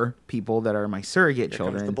more people that are my surrogate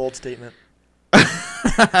children. Here comes the bold statement.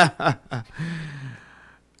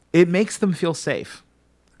 It makes them feel safe.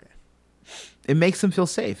 Okay. It makes them feel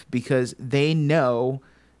safe because they know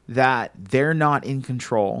that they're not in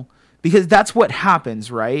control. Because that's what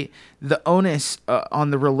happens, right? The onus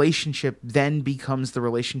on the relationship then becomes the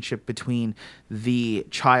relationship between the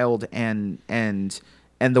child and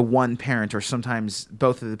the one parent, or sometimes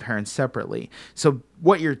both of the parents separately. So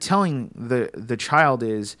what you're telling the child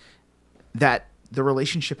is that the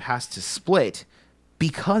relationship has to split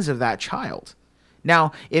because of that child.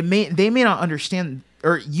 Now, they may not understand,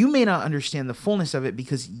 or you may not understand the fullness of it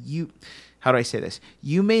because how do I say this?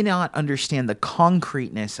 You may not understand the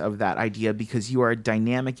concreteness of that idea because you are a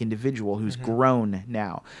dynamic individual who's grown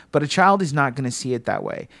now. But a child is not going to see it that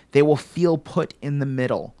way. They will feel put in the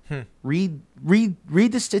middle. Read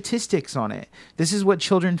the statistics on it. This is what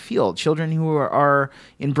children feel. Children who are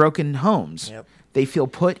in broken homes. Yep. they feel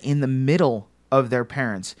put in the middle of their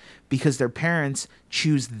parents because their parents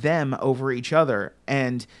choose them over each other,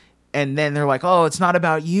 and then they're like, oh, it's not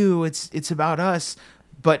about you, it's about us.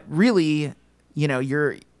 But really,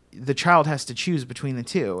 the child has to choose between the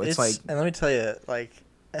two. It's like, and let me tell you, like,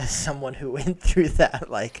 as someone who went through that,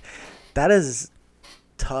 like, that is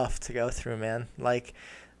tough to go through, man. Like,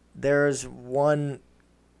 there's one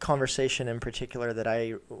conversation in particular that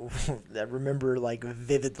I remember, like,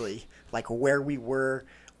 vividly, like, where we were,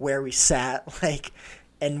 where we sat, like,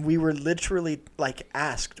 and we were literally, like,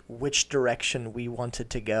 asked which direction we wanted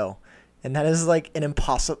to go. And that is, like,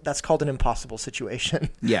 that's called an impossible situation.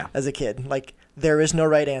 Yeah. As a kid. Like, there is no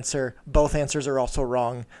right answer. Both answers are also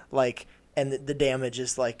wrong. Like, and the damage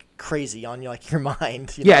is, like, crazy on your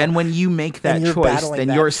mind. Yeah, and when you make that choice,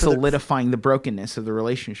 then you're solidifying the brokenness of the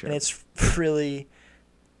relationship. And it's really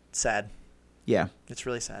sad. Yeah. It's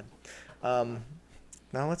really sad. Now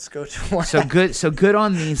let's go to one. So good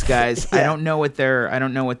on these guys. Yeah. I don't know what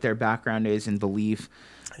their background is and belief.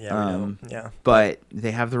 Yeah, we know. Yeah. But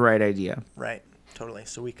they have the right idea. Right. Totally.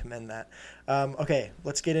 So we commend that. Okay,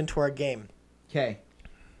 let's get into our game. Okay.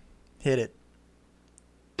 Hit it.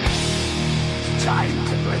 Time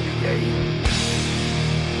to play the game.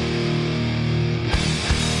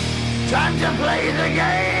 Time to play the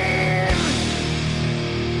game.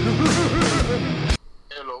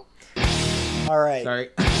 Hello. All right. Sorry.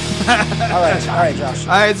 All right, Josh.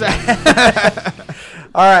 All right. Sorry.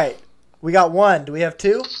 All right. We got one. Do we have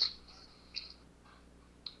two?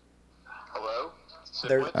 Hello?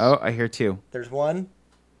 Oh, I hear two. There's one.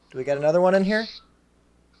 Do we got another one in here?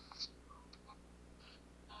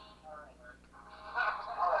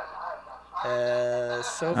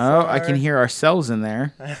 So far. Oh, I can hear ourselves in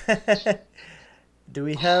there. Do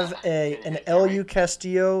we have an L.U.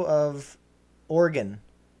 Castillo of Oregon?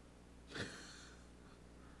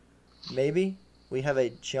 Maybe. We have a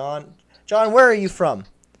John. John, where are you from?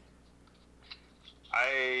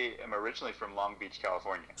 I am originally from Long Beach,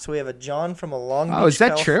 California. So we have a John from a Long Beach, is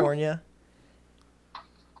that true? California.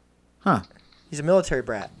 Huh. He's a military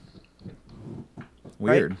brat.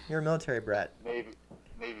 Weird. Right? You're a military brat. Navy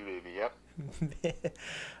baby, yep.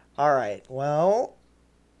 All right. Well,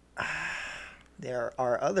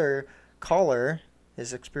 our other caller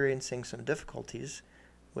is experiencing some difficulties,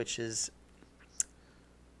 which is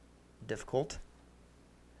difficult.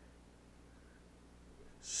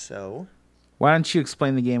 So, Why don't you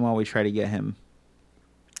explain the game while we try to get him?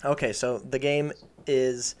 okay, so the game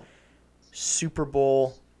is Super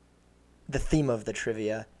Bowl. The theme of the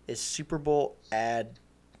trivia is Super Bowl ads.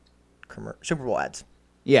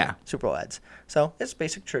 Yeah, Super Bowl ads. So it's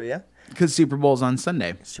basic trivia. because Super Bowl's on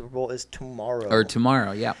Sunday. Super Bowl is tomorrow. Or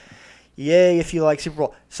tomorrow, yeah. Yay, if you like Super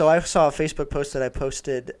Bowl. So I saw a Facebook post that I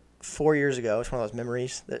posted 4 years ago. It's one of those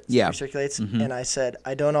memories that recirculates. Mhm. And I said,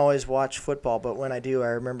 I don't always watch football, but when I do, I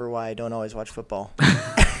remember why I don't always watch football.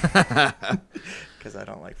 Because I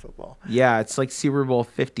don't like football. Yeah, it's like Super Bowl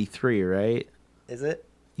 53, right? Is it?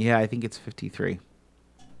 Yeah, I think it's 53.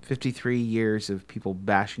 53 years of people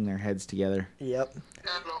bashing their heads together. Yep.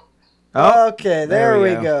 Hello. Oh, Okay, there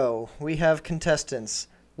we go. We have contestants.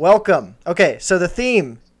 Welcome. Okay, so the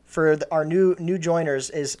theme for our new joiners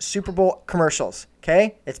is Super Bowl commercials.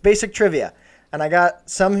 Okay, it's basic trivia, and I got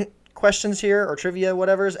some questions here or trivia,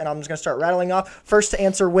 whatever's, and I'm just gonna start rattling off. First to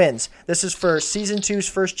answer wins. This is for season 2's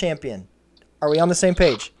first champion. Are we on the same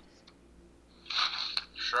page?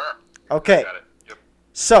 Sure. Okay. Got it. Yep.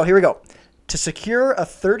 So here we go. To secure a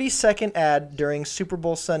 30-second ad during Super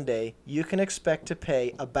Bowl Sunday, you can expect to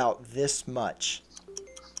pay about this much.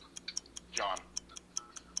 John.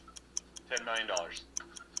 $10 million.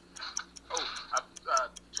 Oh,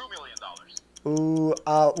 $2 million. Ooh,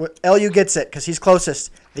 LU gets it because he's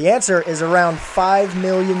closest. The answer is around $5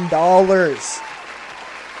 million.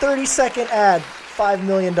 30-second ad, $5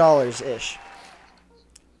 million-ish.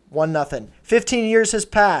 1-0. 15 years has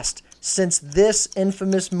passed since this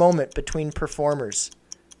infamous moment between performers.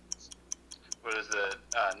 What is the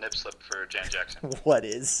nip slip for Jan Jackson? What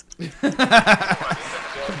is? I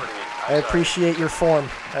I appreciate your form.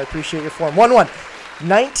 1-1.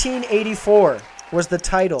 1984 was the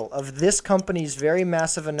title of this company's very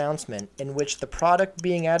massive announcement in which the product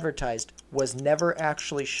being advertised was never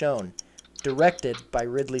actually shown. Directed by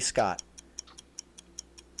Ridley Scott.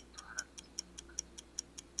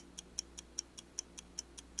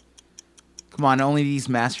 Come on, only these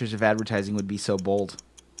masters of advertising would be so bold.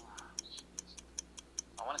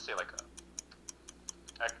 I want to say like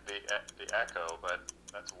the Echo, but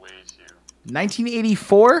that's way too.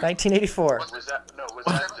 1984? 1984. Was that no? Was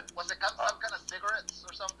Was that it some kind of cigarettes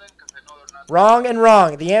or something? Because I know they're not. Wrong and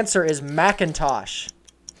wrong. The answer is Macintosh.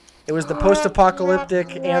 It was the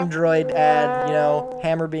post-apocalyptic Android ad, you know,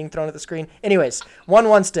 hammer being thrown at the screen. Anyways,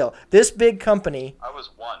 1-1 still. This big company, I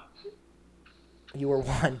was 1. you were 1.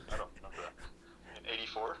 I don't remember that. In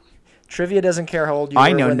 84? Trivia doesn't care how old you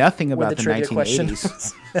I were. know when- nothing when about the trivia question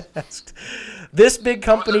 1980s. was asked. This big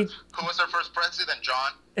company. Who was our first president,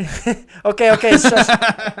 John? Okay. So,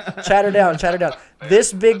 chatter down.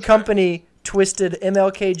 This big company twisted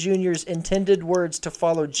MLK Jr.'s intended words to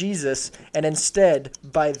follow Jesus and instead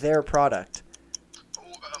buy their product.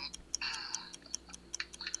 Ooh,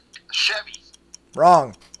 Chevy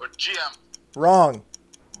Wrong. or GM? Wrong.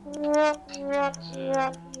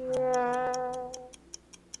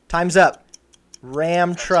 Time's up.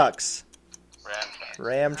 Ram trucks.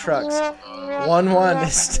 Ram trucks. 1-1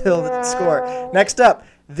 is still the score. Next up,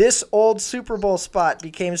 this old Super Bowl spot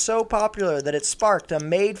became so popular that it sparked a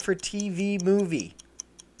made-for-TV movie.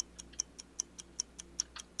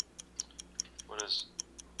 What is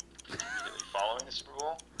following the Super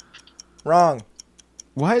Bowl? Wrong.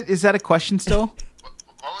 What? Is that a question still? What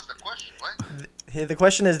was the question? What? The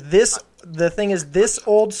question is this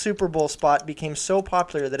old Super Bowl spot became so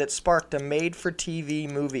popular that it sparked a made-for-TV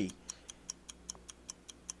movie.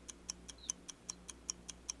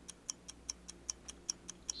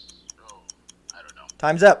 Oh, I don't know.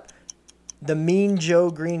 Time's up. The Mean Joe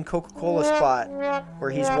Green Coca-Cola spot where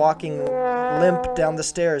he's walking limp down the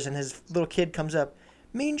stairs and his little kid comes up.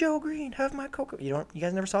 Mean Joe Green, have my Coca. You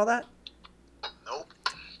guys never saw that? Nope.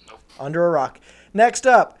 Under a rock. Next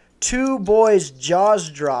up, two boys' jaws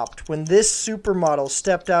dropped when this supermodel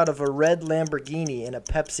stepped out of a red Lamborghini in a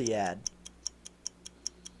Pepsi ad.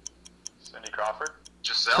 Cindy Crawford?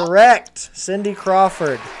 Giselle? Correct. Cindy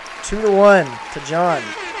Crawford. 2-1 to John.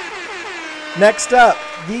 Next up,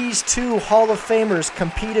 these two Hall of Famers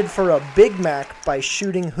competed for a Big Mac by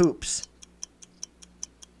shooting hoops.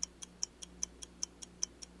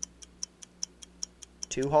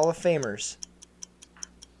 Two Hall of Famers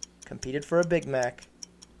competed for a Big Mac.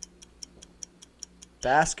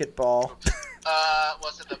 Basketball.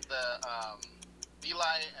 Was it the Eli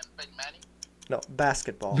and Peyton Manning? No,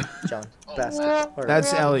 basketball, John. Basketball. Or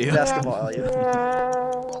That's Elliot. basketball, Elliot.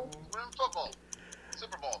 Well, we're in football.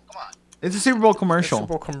 Super Bowl. Come on. It's a Super Bowl commercial. Super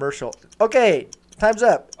Bowl commercial. Okay, time's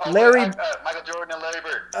up. Oh, Larry. Michael Jordan and Larry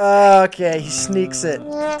Bird. Okay, he sneaks it.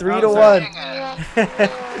 3-1. Dang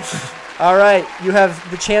it. All right, you have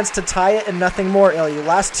the chance to tie it and nothing more, Elliot.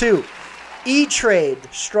 Last two. E-Trade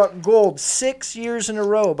struck gold 6 years in a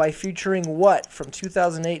row by featuring what from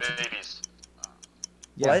 2008 to Babies.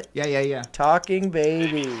 Yeah. What? Yeah. Talking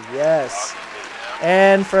Baby? Yes.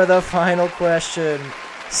 And for the final question,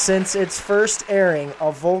 since its first airing,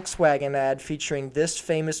 a Volkswagen ad featuring this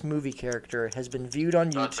famous movie character has been viewed on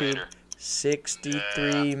Darth YouTube Vader.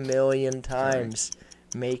 63 million times,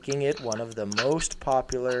 making it one of the most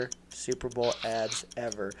popular Super Bowl ads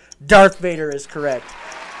ever. Darth Vader is correct.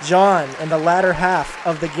 John, in the latter half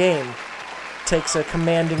of the game, takes a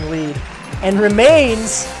commanding lead and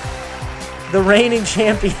remains the reigning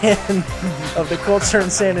champion of the Culture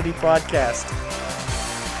Insanity podcast.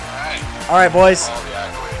 All right, boys. All the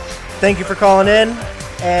accolades. Thank you for calling in,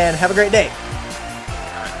 and have a great day.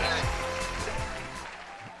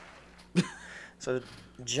 So,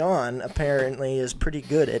 John apparently is pretty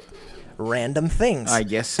good at random things. I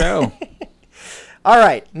guess so. All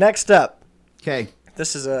right, next up. Okay.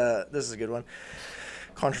 This is a good one.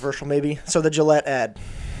 Controversial, maybe. So the Gillette ad.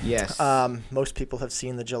 Yes. Most people have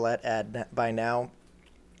seen the Gillette ad by now.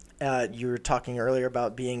 You were talking earlier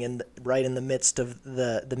about being right in the midst of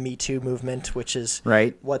the Me Too movement, which is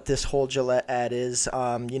Right. what this whole Gillette ad is.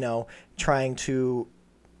 Trying to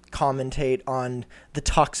commentate on the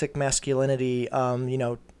toxic masculinity.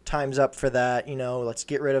 Time's up for that. Let's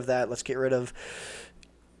get rid of that. Let's get rid of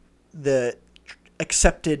the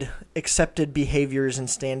accepted behaviors and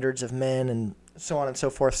standards of men, and so on and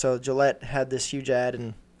so forth. So Gillette had this huge ad,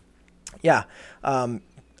 and a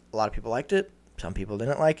lot of people liked it. Some people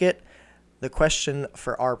didn't like it. The question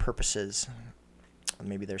for our purposes,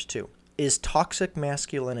 maybe there's two, is toxic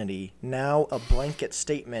masculinity now a blanket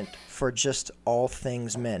statement for just all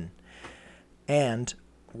things men? And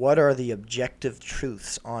what are the objective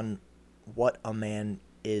truths on what a man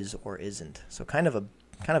is or isn't? So kind of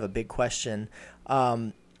a big question.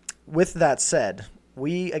 With that said,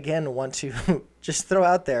 we again want to just throw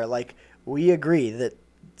out there, like, we agree that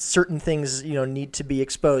certain things need to be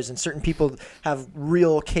exposed, and certain people have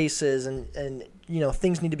real cases, and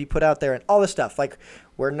things need to be put out there, and all this stuff. Like,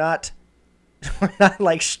 we're not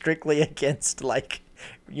like strictly against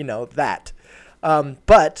that.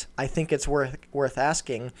 But I think it's worth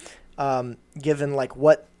asking, given like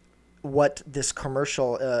what this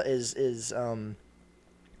commercial is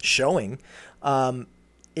showing,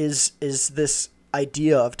 is this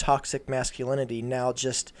idea of toxic masculinity now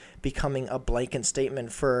just becoming a blanket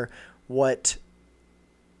statement for what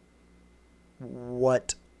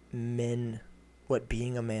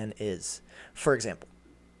being a man is. For example,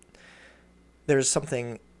 this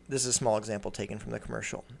is a small example taken from the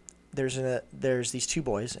commercial. There's these two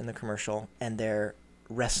boys in the commercial, and they're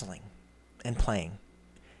wrestling and playing.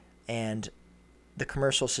 And the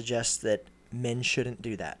commercial suggests that men shouldn't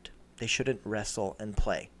do that. They shouldn't wrestle and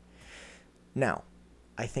play. Now,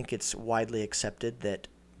 I think it's widely accepted that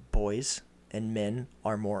boys and men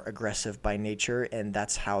are more aggressive by nature, and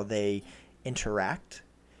that's how they interact.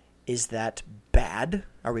 Is that bad?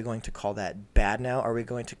 Are we going to call that bad now? Are we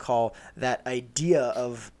going to call that idea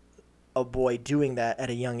of a boy doing that at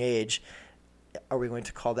a young age, are we going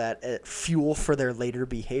to call that fuel for their later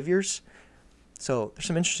behaviors? So there's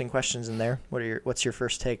some interesting questions in there. What's your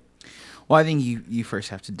first take? Well, I think you first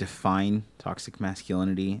have to define toxic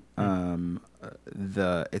masculinity.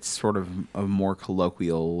 It's sort of a more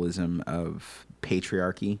colloquialism of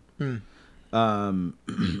patriarchy,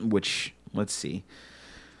 which, let's see.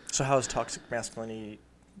 So how is toxic masculinity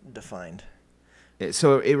defined?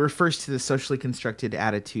 So it refers to the socially constructed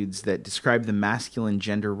attitudes that describe the masculine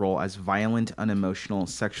gender role as violent, unemotional,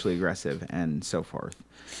 sexually aggressive, and so forth.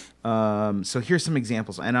 So here's some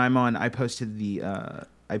examples, and I posted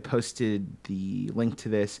the link to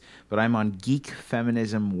this, but I'm on Geek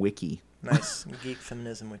Feminism Wiki. Nice. Geek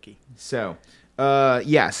Feminism Wiki. So,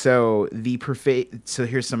 so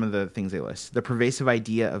here's some of the things they list. The pervasive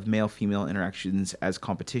idea of male-female interactions as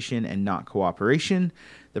competition and not cooperation.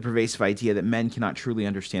 The pervasive idea that men cannot truly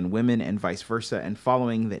understand women and vice versa, and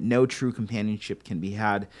following that no true companionship can be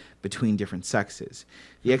had between different sexes.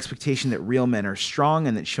 The expectation that real men are strong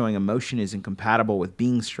and that showing emotion is incompatible with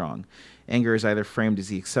being strong. Anger is either framed as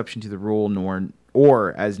the exception to the rule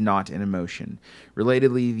or as not an emotion.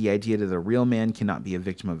 Relatedly, the idea that a real man cannot be a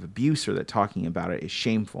victim of abuse or that talking about it is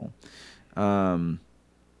shameful.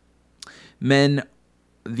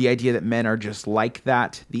 The idea that men are just like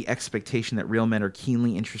that. The expectation that real men are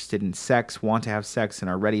keenly interested in sex, want to have sex,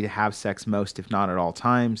 and are ready to have sex most, if not at all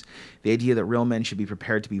times. The idea that real men should be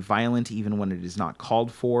prepared to be violent even when it is not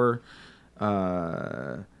called for.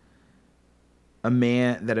 The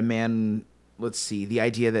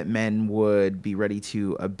idea that men would be ready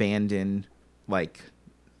to abandon,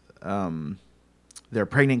 their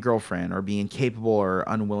pregnant girlfriend or be incapable or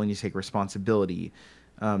unwilling to take responsibility,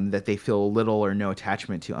 that they feel little or no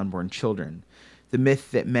attachment to unborn children. The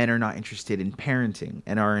myth that men are not interested in parenting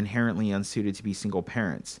and are inherently unsuited to be single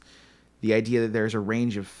parents. The idea that there's a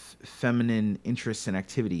range of feminine interests and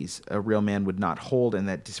activities a real man would not hold and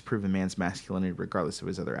that disprove a man's masculinity regardless of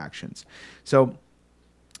his other actions. So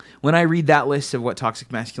when I read that list of what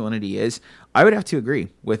toxic masculinity is, I would have to agree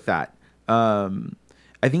with that. I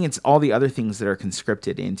think it's all the other things that are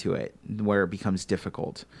conscripted into it where it becomes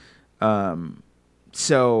difficult. I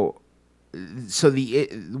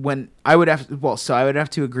would have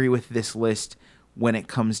to agree with this list when it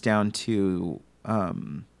comes down to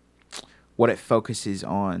what it focuses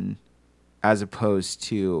on, as opposed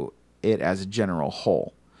to it as a general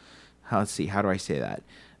whole. Let's see, how do I say that?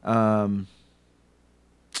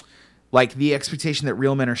 Like the expectation that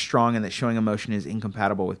real men are strong and that showing emotion is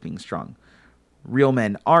incompatible with being strong. Real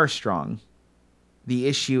men are strong. The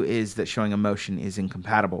issue is that showing emotion is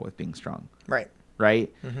incompatible with being strong. Right.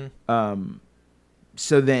 Right? Mm-hmm.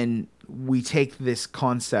 So then we take this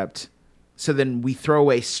concept, so then we throw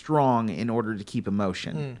away strong in order to keep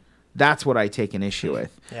emotion. That's what I take an issue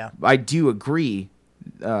with. Yeah. I do agree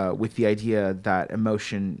with the idea that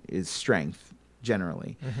emotion is strength,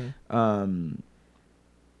 generally. Mm-hmm.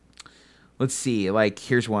 Let's see,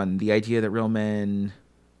 here's one. The idea that real men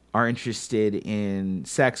are interested in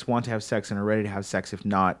sex, want to have sex, and are ready to have sex, if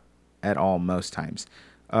not at all, most times.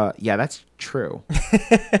 Yeah, that's true.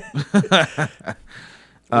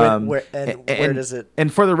 Where does it...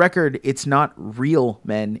 And for the record, it's not real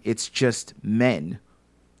men, it's just men.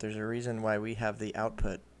 There's a reason why we have the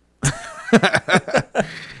output.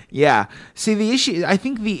 Yeah. See, I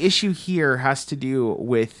think the issue here has to do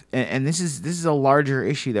with, and this is a larger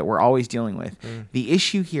issue that we're always dealing with. The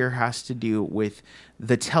issue here has to do with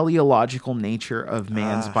the teleological nature of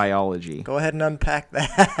man's biology. Go ahead and unpack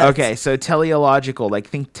that. Okay, so teleological,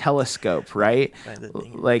 think telescope, right?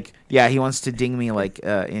 He wants to ding me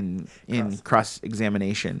in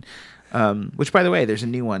cross-examination. Which, by the way, there's a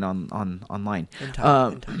new one online. In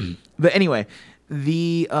time. But anyway,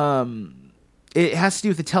 it has to do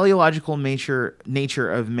with the teleological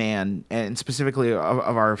nature of man, and specifically of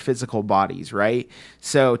our physical bodies, right?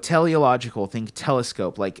 So teleological, think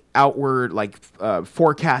telescope, like outward, like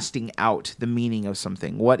forecasting out the meaning of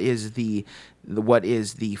something. What is the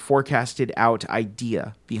forecasted out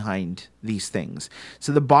idea behind these things?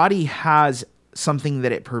 So the body has something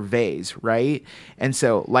that it purveys, right? And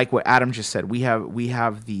so, like what Adam just said, we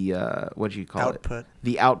have the what do you call Output. it?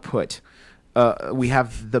 The output. We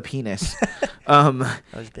have the penis. I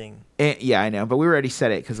was being... Yeah, I know, but we already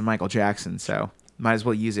said it because of Michael Jackson, so might as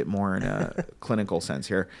well use it more in a clinical sense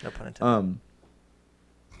here. No pun intended.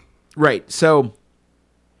 Right. So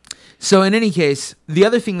in any case, the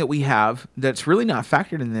other thing that we have that's really not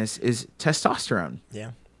factored in this is testosterone.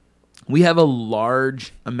 Yeah. We have a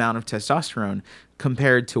large amount of testosterone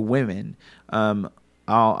compared to women.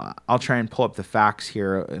 I'll try and pull up the facts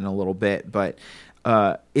here in a little bit, but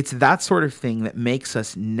it's that sort of thing that makes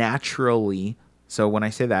us naturally. So when I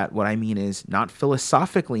say that, what I mean is not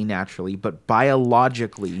philosophically naturally, but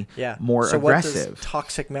biologically more aggressive. So what does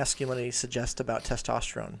toxic masculinity suggest about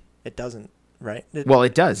testosterone? It doesn't, right?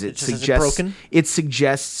 It does. It just suggests broken? It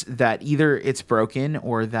suggests that either it's broken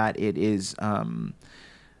or that it is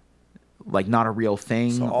like not a real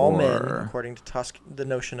thing. So all men, according to the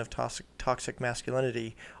notion of toxic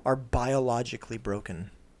masculinity, are biologically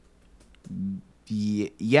broken.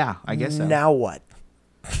 Yeah, I guess so. Now what?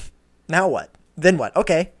 Now what? Then what?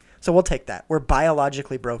 Okay, so we'll take that. We're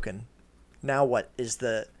biologically broken. Now what is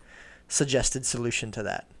the suggested solution to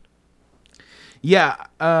that? Yeah.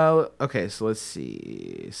 Okay, so let's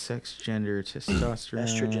see. Sex, gender, testosterone.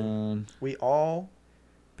 Estrogen. We all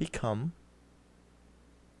become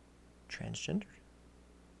transgender.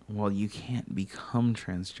 Well, you can't become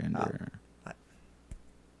transgender.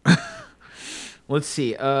 Oh. Let's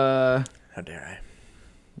see. How dare I?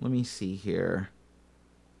 Let me see here.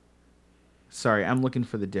 Sorry, I'm looking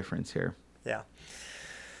for the difference here. Yeah.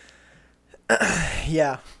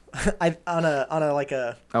 Yeah. I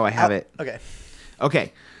have it. Okay.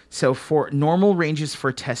 Okay. So for normal ranges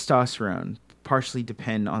for testosterone partially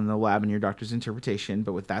depend on the lab and your doctor's interpretation,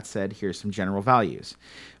 but with that said, here's some general values.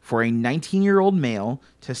 For a 19-year-old male,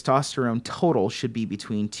 testosterone total should be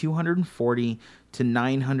between 240 to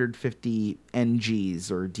 950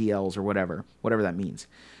 NGs or DLs or whatever that means.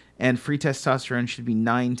 And free testosterone should be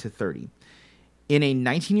 9 to 30. In a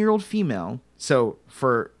 19-year-old female, so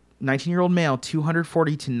for 19-year-old male,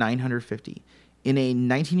 240 to 950. In a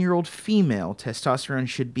 19-year-old female, testosterone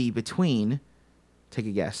should be between, take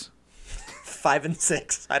a guess. 5 and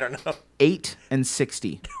 6. I don't know. 8 and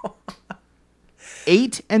 60.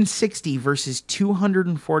 8 and 60 versus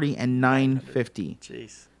 240 and 950.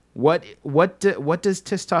 Jeez. What does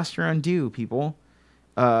testosterone do, people?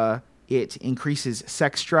 It increases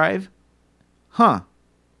sex drive.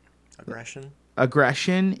 Aggression.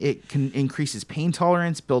 It increases pain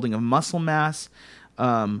tolerance, building of muscle mass,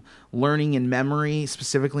 learning and memory,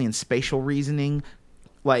 specifically in spatial reasoning.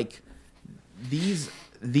 Like these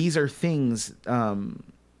are things.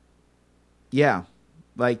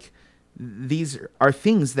 These are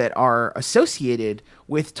things that are associated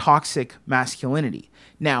with toxic masculinity.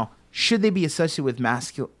 Now, should they be associated with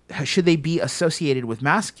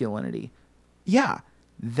masculinity? Yeah,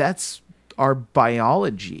 that's our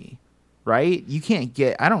biology, right? You can't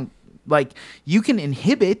you can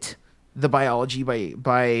inhibit the biology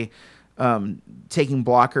by taking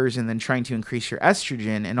blockers and then trying to increase your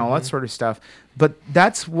estrogen and all that sort of stuff. But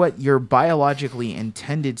that's what you're biologically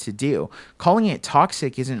intended to do. Calling it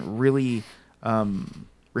toxic isn't really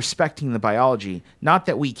respecting the biology. Not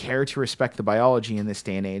that we care to respect the biology in this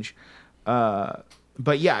day and age.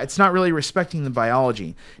 But yeah, it's not really respecting the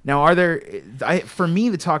biology. Now, for me,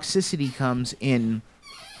 the toxicity comes in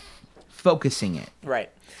focusing it. Right.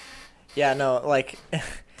 Yeah, no, like...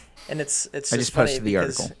 And it's I just just funny posted the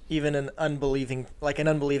because article. even an unbelieving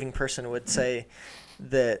person would say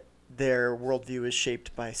that their worldview is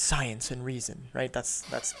shaped by science and reason, right? That's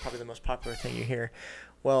probably the most popular thing you hear.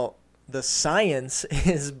 Well, the science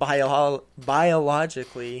is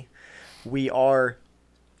biologically we are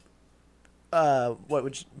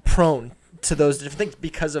prone to those different things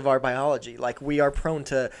because of our biology. Like we are prone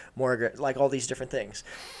to more like all these different things.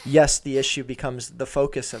 Yes, the issue becomes the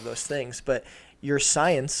focus of those things, but your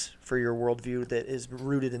science for your worldview that is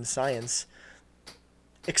rooted in science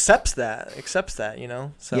accepts that,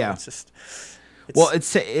 So yeah. it's just...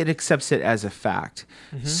 it accepts it as a fact.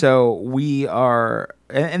 Mm-hmm. So we are,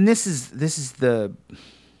 and this is the,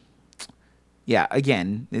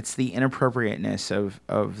 again, it's the inappropriateness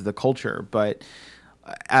of the culture, but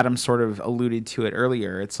Adam sort of alluded to it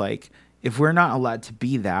earlier. It's like, if we're not allowed to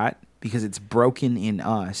be that because it's broken in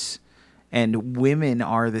us, and women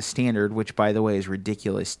are the standard, which, by the way, is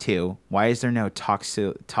ridiculous too. Why is there no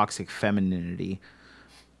toxic femininity?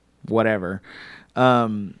 Whatever.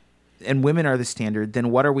 And women are the standard,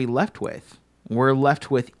 then what are we left with? We're left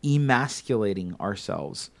with emasculating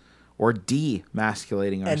ourselves or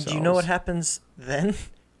demasculating ourselves. And do you know what happens then?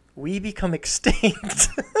 We become extinct.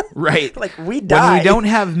 Right. Like, we die. When we don't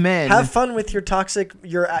have men. Have fun with your toxic,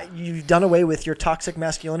 you've done away with your toxic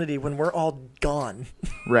masculinity when we're all gone.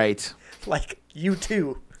 Right. Like, you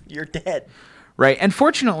too. You're dead. Right. And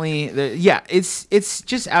fortunately, it's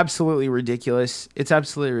just absolutely ridiculous. It's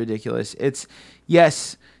absolutely ridiculous.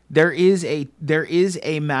 Yes, there is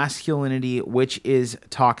a masculinity which is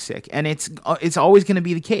toxic, and it's always going to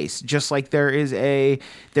be the case. Just like there's a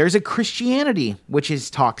Christianity which is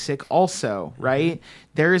toxic also, right? Mm-hmm.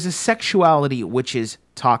 There is a sexuality which is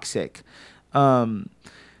toxic.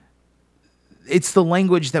 It's the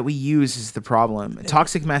language that we use is the problem.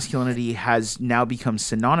 Toxic masculinity has now become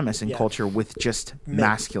synonymous in culture with just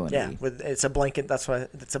masculinity. Yeah, it's a blanket. That's why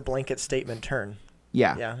it's a blanket statement turn.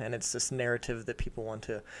 Yeah. Yeah, and it's this narrative that people want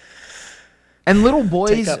to. And little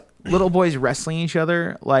boys wrestling each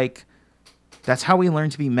other, like, that's how we learn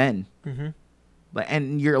to be men. Mm-hmm.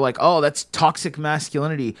 And you're like, oh, that's toxic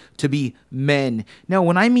masculinity to be men. No,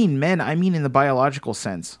 when I mean men, I mean in the biological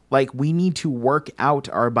sense. Like, we need to work out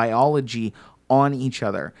our biology on each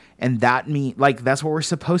other, and that's what we're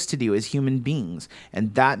supposed to do as human beings,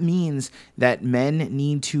 and that means that men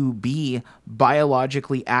need to be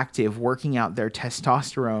biologically active, working out their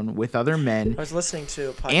testosterone with other men. I was listening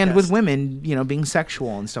to a podcast, and with women, being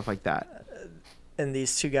sexual and stuff like that. And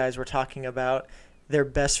these two guys were talking about their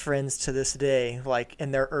best friends to this day, like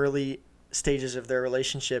in their early stages of their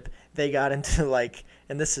relationship, they got into like,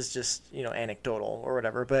 and this is just anecdotal or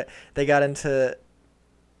whatever, but they got into.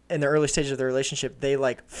 In the early stages of their relationship, they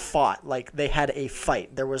like fought, like they had a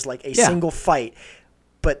fight. There was like a single fight,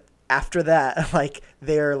 but after that, like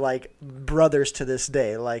they're like brothers to this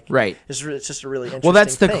day. Like, right. It's just a really interesting Well,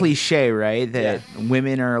 that's the thing. cliche, right? That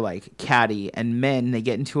women are like catty, and men, they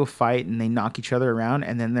get into a fight and they knock each other around,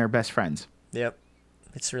 and then they're best friends. Yep.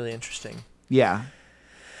 It's really interesting. Yeah.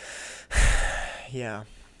 Yeah.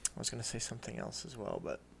 I was going to say something else as well,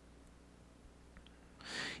 but.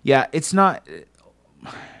 Yeah, it's not.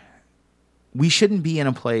 We shouldn't be in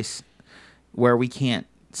a place where we can't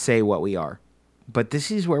say what we are. But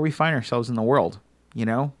this is where we find ourselves in the world.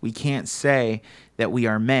 We can't say that we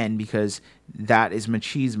are men because that is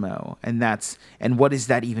machismo, and what does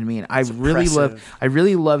that even mean? I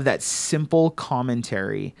really love that simple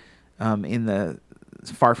commentary in the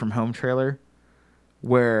Far From Home trailer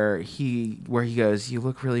where he goes, "You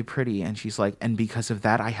look really pretty," and she's like, "And because of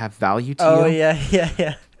that, I have value to you." Oh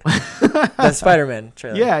yeah. The Spider-Man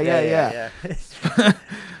trailer. Yeah.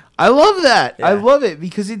 I love that. Yeah. I love it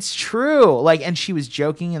because it's true. Like, and she was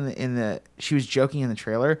joking in the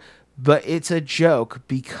trailer, but it's a joke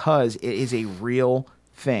because it is a real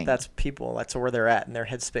thing. That's people. That's where they're at in their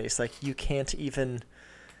headspace. Like, you can't even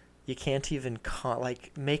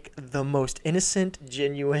make the most innocent,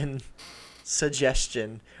 genuine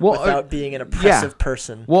suggestion without being an oppressive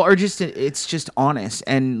person. Well, or just it's just honest.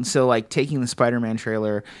 And so, like, taking the Spider-Man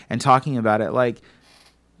trailer and talking about it, like,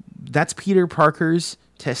 that's Peter Parker's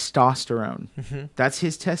testosterone. Mm-hmm. That's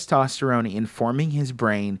his testosterone informing his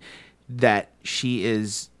brain that she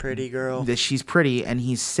is pretty girl, that she's pretty, and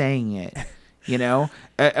he's saying it.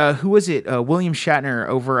 Who was it? William Shatner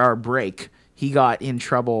over our break. He got in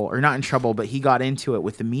trouble, or not in trouble, but he got into it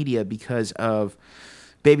with the media because of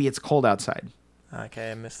 "Baby, It's Cold Outside."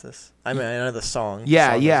 Okay, I missed this. I know the song.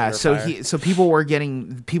 Yeah. So people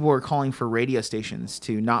were calling for radio stations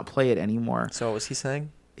to not play it anymore. So what was he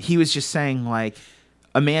saying? He was just saying, like,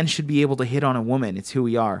 a man should be able to hit on a woman. It's who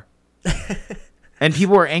we are. And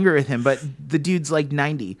people were angry with him, but the dude's like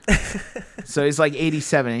 90. So he's like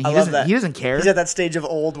 87, and he doesn't care. He's at that stage of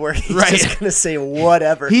old where he's just going to say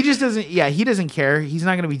whatever. He just doesn't, he doesn't care. He's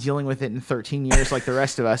not going to be dealing with it in 13 years like the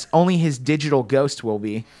rest of us. Only his digital ghost will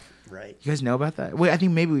be. Right. You guys know about that? Wait, I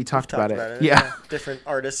think maybe we talked about it. Yeah. Different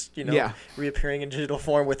artists, reappearing in digital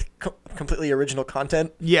form with completely original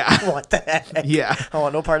content. Yeah. What the heck? Yeah. I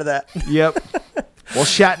want no part of that. Yep. Well,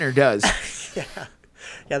 Shatner does. Yeah.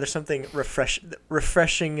 Yeah, there's something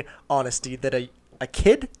refreshing honesty that a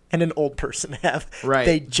kid and an old person have. Right.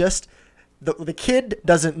 They just the kid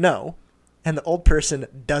doesn't know, and the old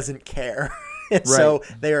person doesn't care. And so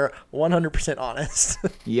they are 100% honest.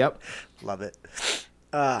 Yep. Love it.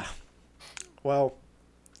 Well,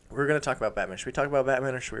 we're gonna talk about Batman. Should we talk about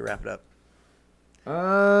Batman, or should we wrap it up?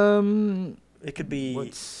 It could be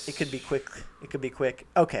quick. It could be quick.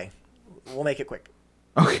 Okay, we'll make it quick.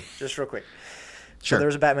 Okay. Just real quick. Sure. So there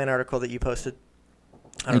was a Batman article that you posted.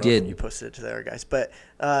 I don't know if you posted it to the other guys, but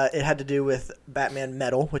it had to do with Batman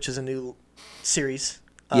Metal, which is a new series.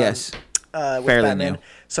 Yes. With Fairly Batman. new.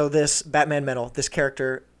 So this Batman Metal, this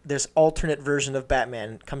character, this alternate version of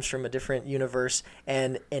Batman comes from a different universe,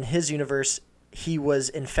 and in his universe, he was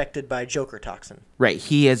infected by Joker toxin. Right.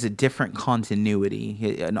 He has a different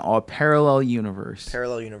continuity, an all parallel universe.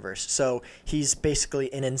 Parallel universe. So he's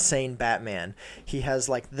basically an insane Batman. He has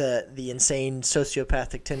like the insane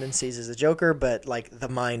sociopathic tendencies as a Joker, but like the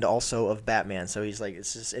mind also of Batman. So he's like,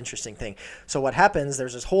 it's this interesting thing. So what happens,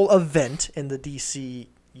 there's this whole event in the DC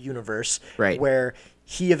universe where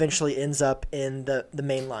he eventually ends up in the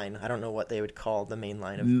main line. I don't know what they would call the main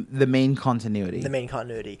line of the main continuity. The main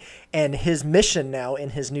continuity. And his mission now in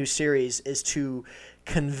his new series is to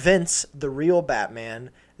convince the real Batman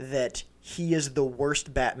that he is the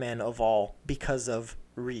worst Batman of all because of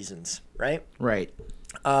reasons, right? Right.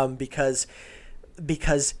 Because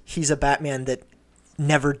he's a Batman that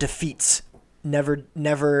never defeats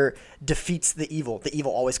the evil. The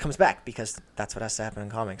evil always comes back because that's what has to happen in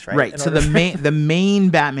comics, right? Right. So the main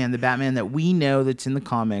Batman, the Batman that we know that's in the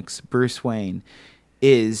comics, Bruce Wayne,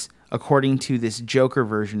 is, according to this Joker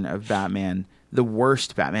version of Batman, the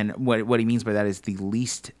worst Batman. What he means by that is the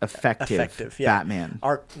least effective Batman.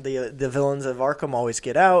 The villains of Arkham always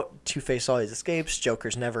get out. Two-Face always escapes.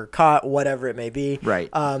 Joker's never caught. Whatever it may be. Right.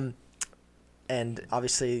 And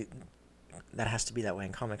obviously that has to be that way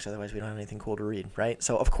in comics, otherwise we don't have anything cool to read, right?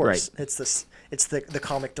 So of course it's the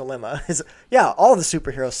comic dilemma. All the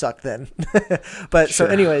superheroes suck then. But sure. So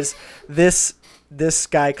anyways, this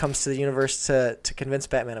guy comes to the universe to convince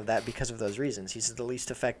Batman of that because of those reasons. He's the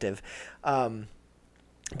least effective,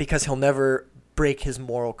 because he'll never break his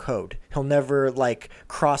moral code. He'll never like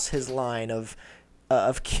cross his line of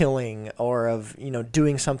killing or of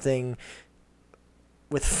doing something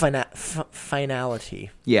with finality.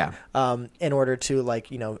 Yeah. In order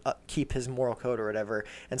to keep his moral code or whatever.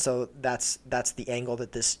 And so that's the angle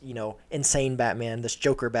that this insane Batman, this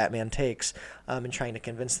Joker Batman takes in trying to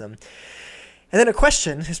convince them. And then a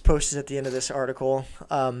question is posted at the end of this article.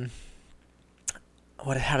 How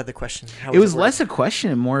did the question? It was less a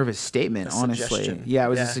question and more of a statement, honestly. Suggestion. Yeah, it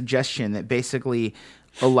was a suggestion that basically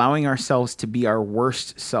allowing ourselves to be our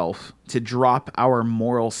worst self, to drop our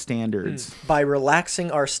moral standards. By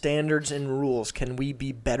relaxing our standards and rules, can we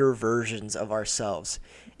be better versions of ourselves?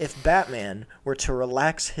 If Batman were to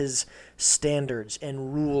relax his standards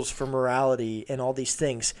and rules for morality and all these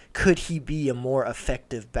things, could he be a more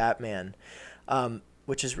effective Batman?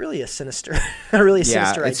 Which is really a sinister, sinister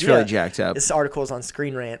idea. It's really jacked up. This article is on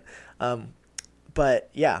Screen Rant. But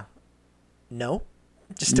yeah, no.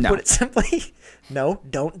 Just to put it simply, no,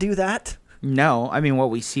 don't do that. No, I mean, what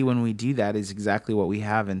we see when we do that is exactly what we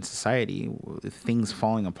have in society, things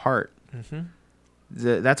falling apart. Mm-hmm.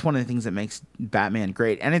 That's one of the things that makes Batman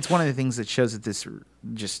great. And it's one of the things that shows that this,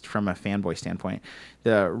 just from a fanboy standpoint,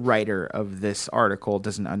 the writer of this article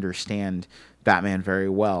doesn't understand Batman very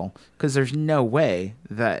well. Because there's no way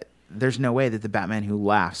that the Batman who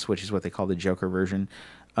laughs, which is what they call the Joker version,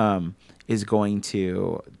 is going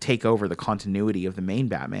to take over the continuity of the main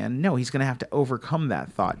Batman. No, he's going to have to overcome that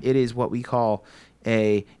thought. It is what we call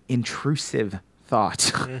a intrusive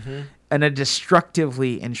thought, and a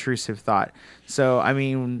destructively intrusive thought. So, I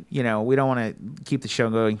mean, we don't want to keep the show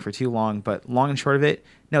going for too long, but long and short of it,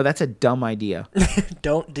 no, that's a dumb idea.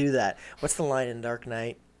 Don't do that. What's the line in Dark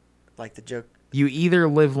Knight? Like the joke? You either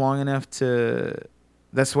live long enough to...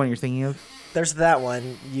 That's the one you're thinking of? There's that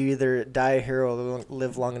one. You either die a hero or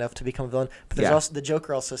live long enough to become a villain. But there's also the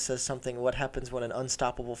Joker also says something. What happens when an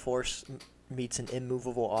unstoppable force meets an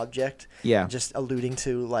immovable object? Yeah. Just alluding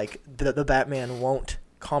to like the Batman won't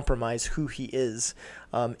compromise who he is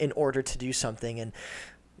in order to do something. And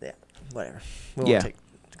yeah, whatever.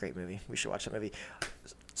 It's a great movie. We should watch that movie.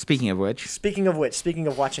 Speaking of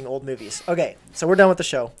watching old movies. Okay, so we're done with the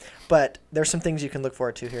show, but there's some things you can look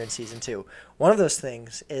forward to here in season 2. One of those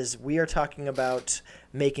things is we are talking about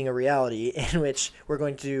making a reality in which we're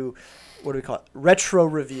going to do, what do we call it? Retro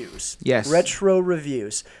reviews. Yes. Retro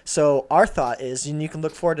reviews. So our thought is, and you can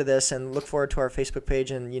look forward to this and look forward to our Facebook page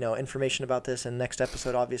and, information about this and next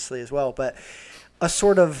episode obviously as well, but a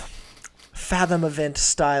sort of Fathom event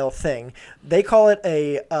style thing. They call it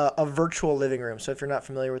a virtual living room. So if you're not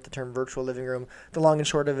familiar with the term virtual living room, the long and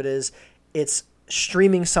short of it is it's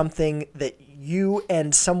streaming something that you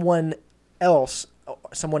and someone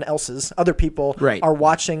else's other people are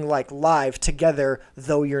watching like live together,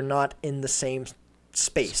 though you're not in the same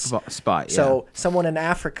space. Spot, yeah. So someone in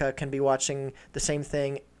Africa can be watching the same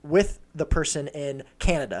thing with the person in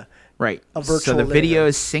Canada. Right. A virtual so the living video room.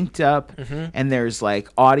 is synced up, and there's like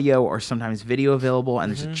audio or sometimes video available,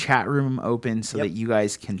 and there's a chat room open so Yep. that you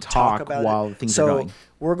guys can talk about while it. things so are going.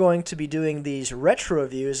 we're going to be doing these retro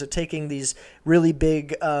reviews of taking these really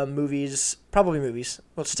big movies, probably movies.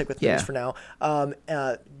 Let's stick with movies Yeah. for now.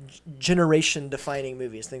 Generation-defining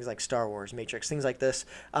movies, things like Star Wars, Matrix, things like this,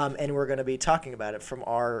 and we're going to be talking about it from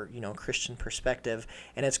our Christian perspective,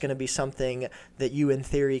 and it's going to be something that you, in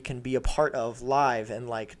theory, can be a part of live and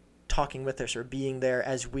like talking with us or being there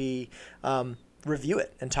as we review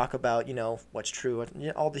it and talk about what's true,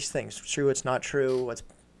 all these things, true, it's not true, what's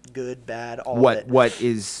good, bad, all of it. What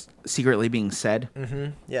is secretly being said?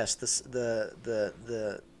 Yes,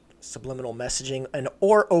 the subliminal messaging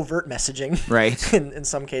or overt messaging, Right. in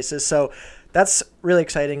some cases. So that's really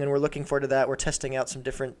exciting, and we're looking forward to that. We're testing out some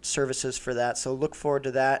different services for that, so look forward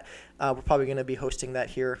to that. We're probably going to be hosting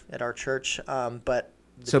that here at our church, but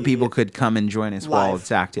So people could come and join us while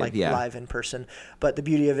it's active. like yeah. live in person. But the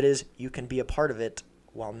beauty of it is you can be a part of it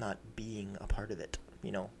while not being a part of it,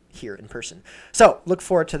 here in person. So look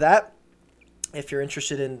forward to that. If you're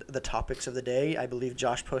interested in the topics of the day, I believe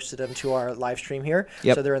Josh posted them to our live stream here.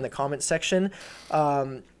 Yep. So they're in the comment section.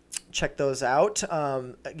 Check those out.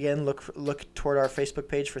 Again, look toward our Facebook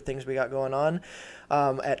page for things we got going on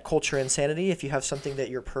at Culture Insanity. If you have something that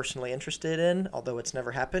you're personally interested in, although it's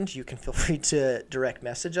never happened, you can feel free to direct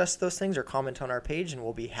message us those things or comment on our page, and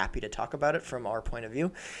we'll be happy to talk about it from our point of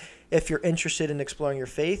view. If you're interested in exploring your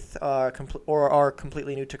faith or are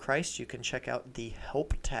completely new to Christ, you can check out the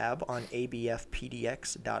Help tab on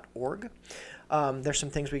abfpdx.org. There's some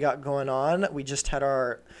things we got going on. We just had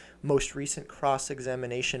our most recent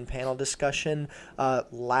cross-examination panel discussion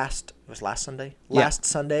last Sunday. Yeah. Last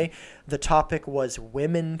Sunday, the topic was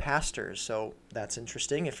women pastors. So that's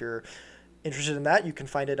interesting. If you're interested in that, you can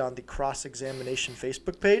find it on the cross-examination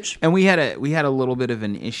Facebook page. And we had a little bit of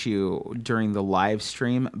an issue during the live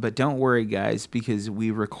stream, but don't worry, guys, because we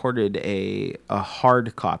recorded a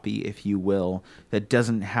hard copy, if you will, that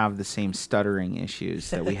doesn't have the same stuttering issues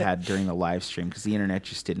that we had during the live stream because the internet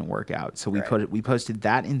just didn't work out. So we posted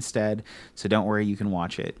that instead. So don't worry, you can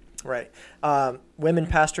watch it. Right. Women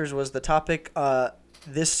pastors was the topic.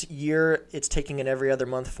 This year, it's taking an every other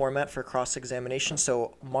month format for cross-examination.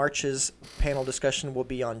 So March's panel discussion will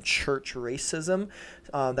be on church racism.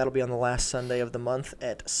 That'll be on the last Sunday of the month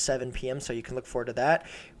at 7 p.m., so you can look forward to that.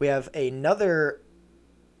 We have another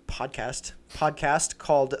podcast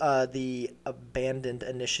called the Abandoned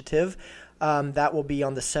Initiative. That will be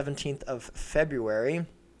on the 17th of February.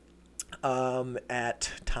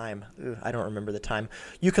 At time. I don't remember the time.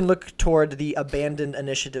 You can look toward the Abandoned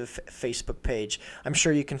Initiative Facebook page. I'm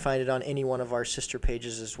sure you can find it on any one of our sister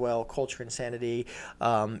pages as well. Culture Insanity,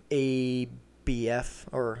 ABF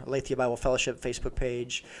or Aletheia Bible Fellowship Facebook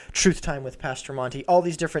page, Truth Time with Pastor Monty, all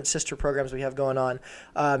these different sister programs we have going on.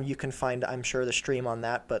 You can find, I'm sure, the stream on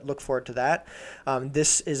that, but look forward to that.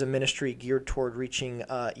 This is a ministry geared toward reaching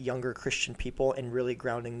younger Christian people and really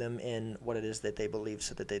grounding them in what it is that they believe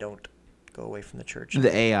so that they don't go away from the church.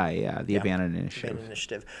 The AI, the Abandoned Initiative. Abandoned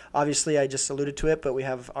Initiative. Obviously, I just alluded to it, but we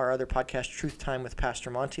have our other podcast, Truth Time with Pastor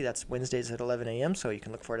Monty. That's Wednesdays at 11 a.m., so you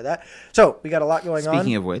can look forward to that. So we got a lot going on.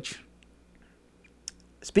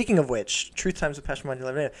 Speaking of which, Truth Times with Pastor Monty,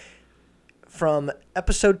 11 a.m. From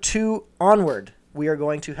episode 2 onward, we are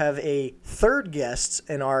going to have a third guest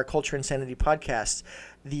in our Culture Insanity podcast,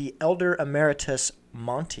 the Elder Emeritus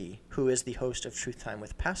Monty, who is the host of Truth Time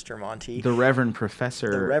with Pastor Monty. The Reverend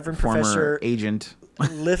Professor, former agent,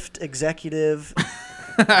 Lyft executive,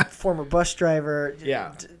 former bus driver,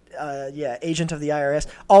 agent of the IRS,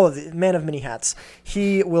 all of the man of many hats.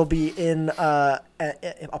 He will be in a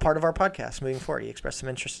part of our podcast moving forward. He expressed some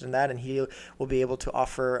interest in that, and he will be able to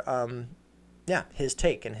offer his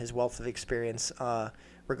take and his wealth of experience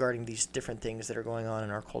regarding these different things that are going on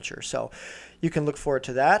in our culture. So you can look forward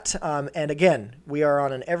to that. And again, we are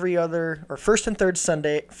on an first and third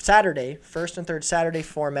Saturday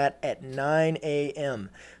format at 9 a.m.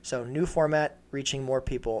 So new format, reaching more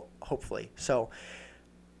people, hopefully. So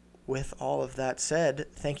with all of that said,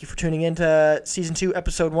 thank you for tuning in to Season 2,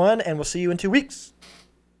 Episode 1, and we'll see you in 2 weeks.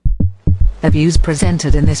 The views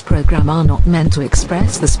presented in this program are not meant to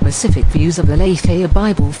express the specific views of the Aletheia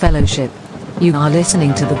Bible Fellowship. You are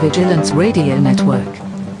listening to the Vigilance Radio Network.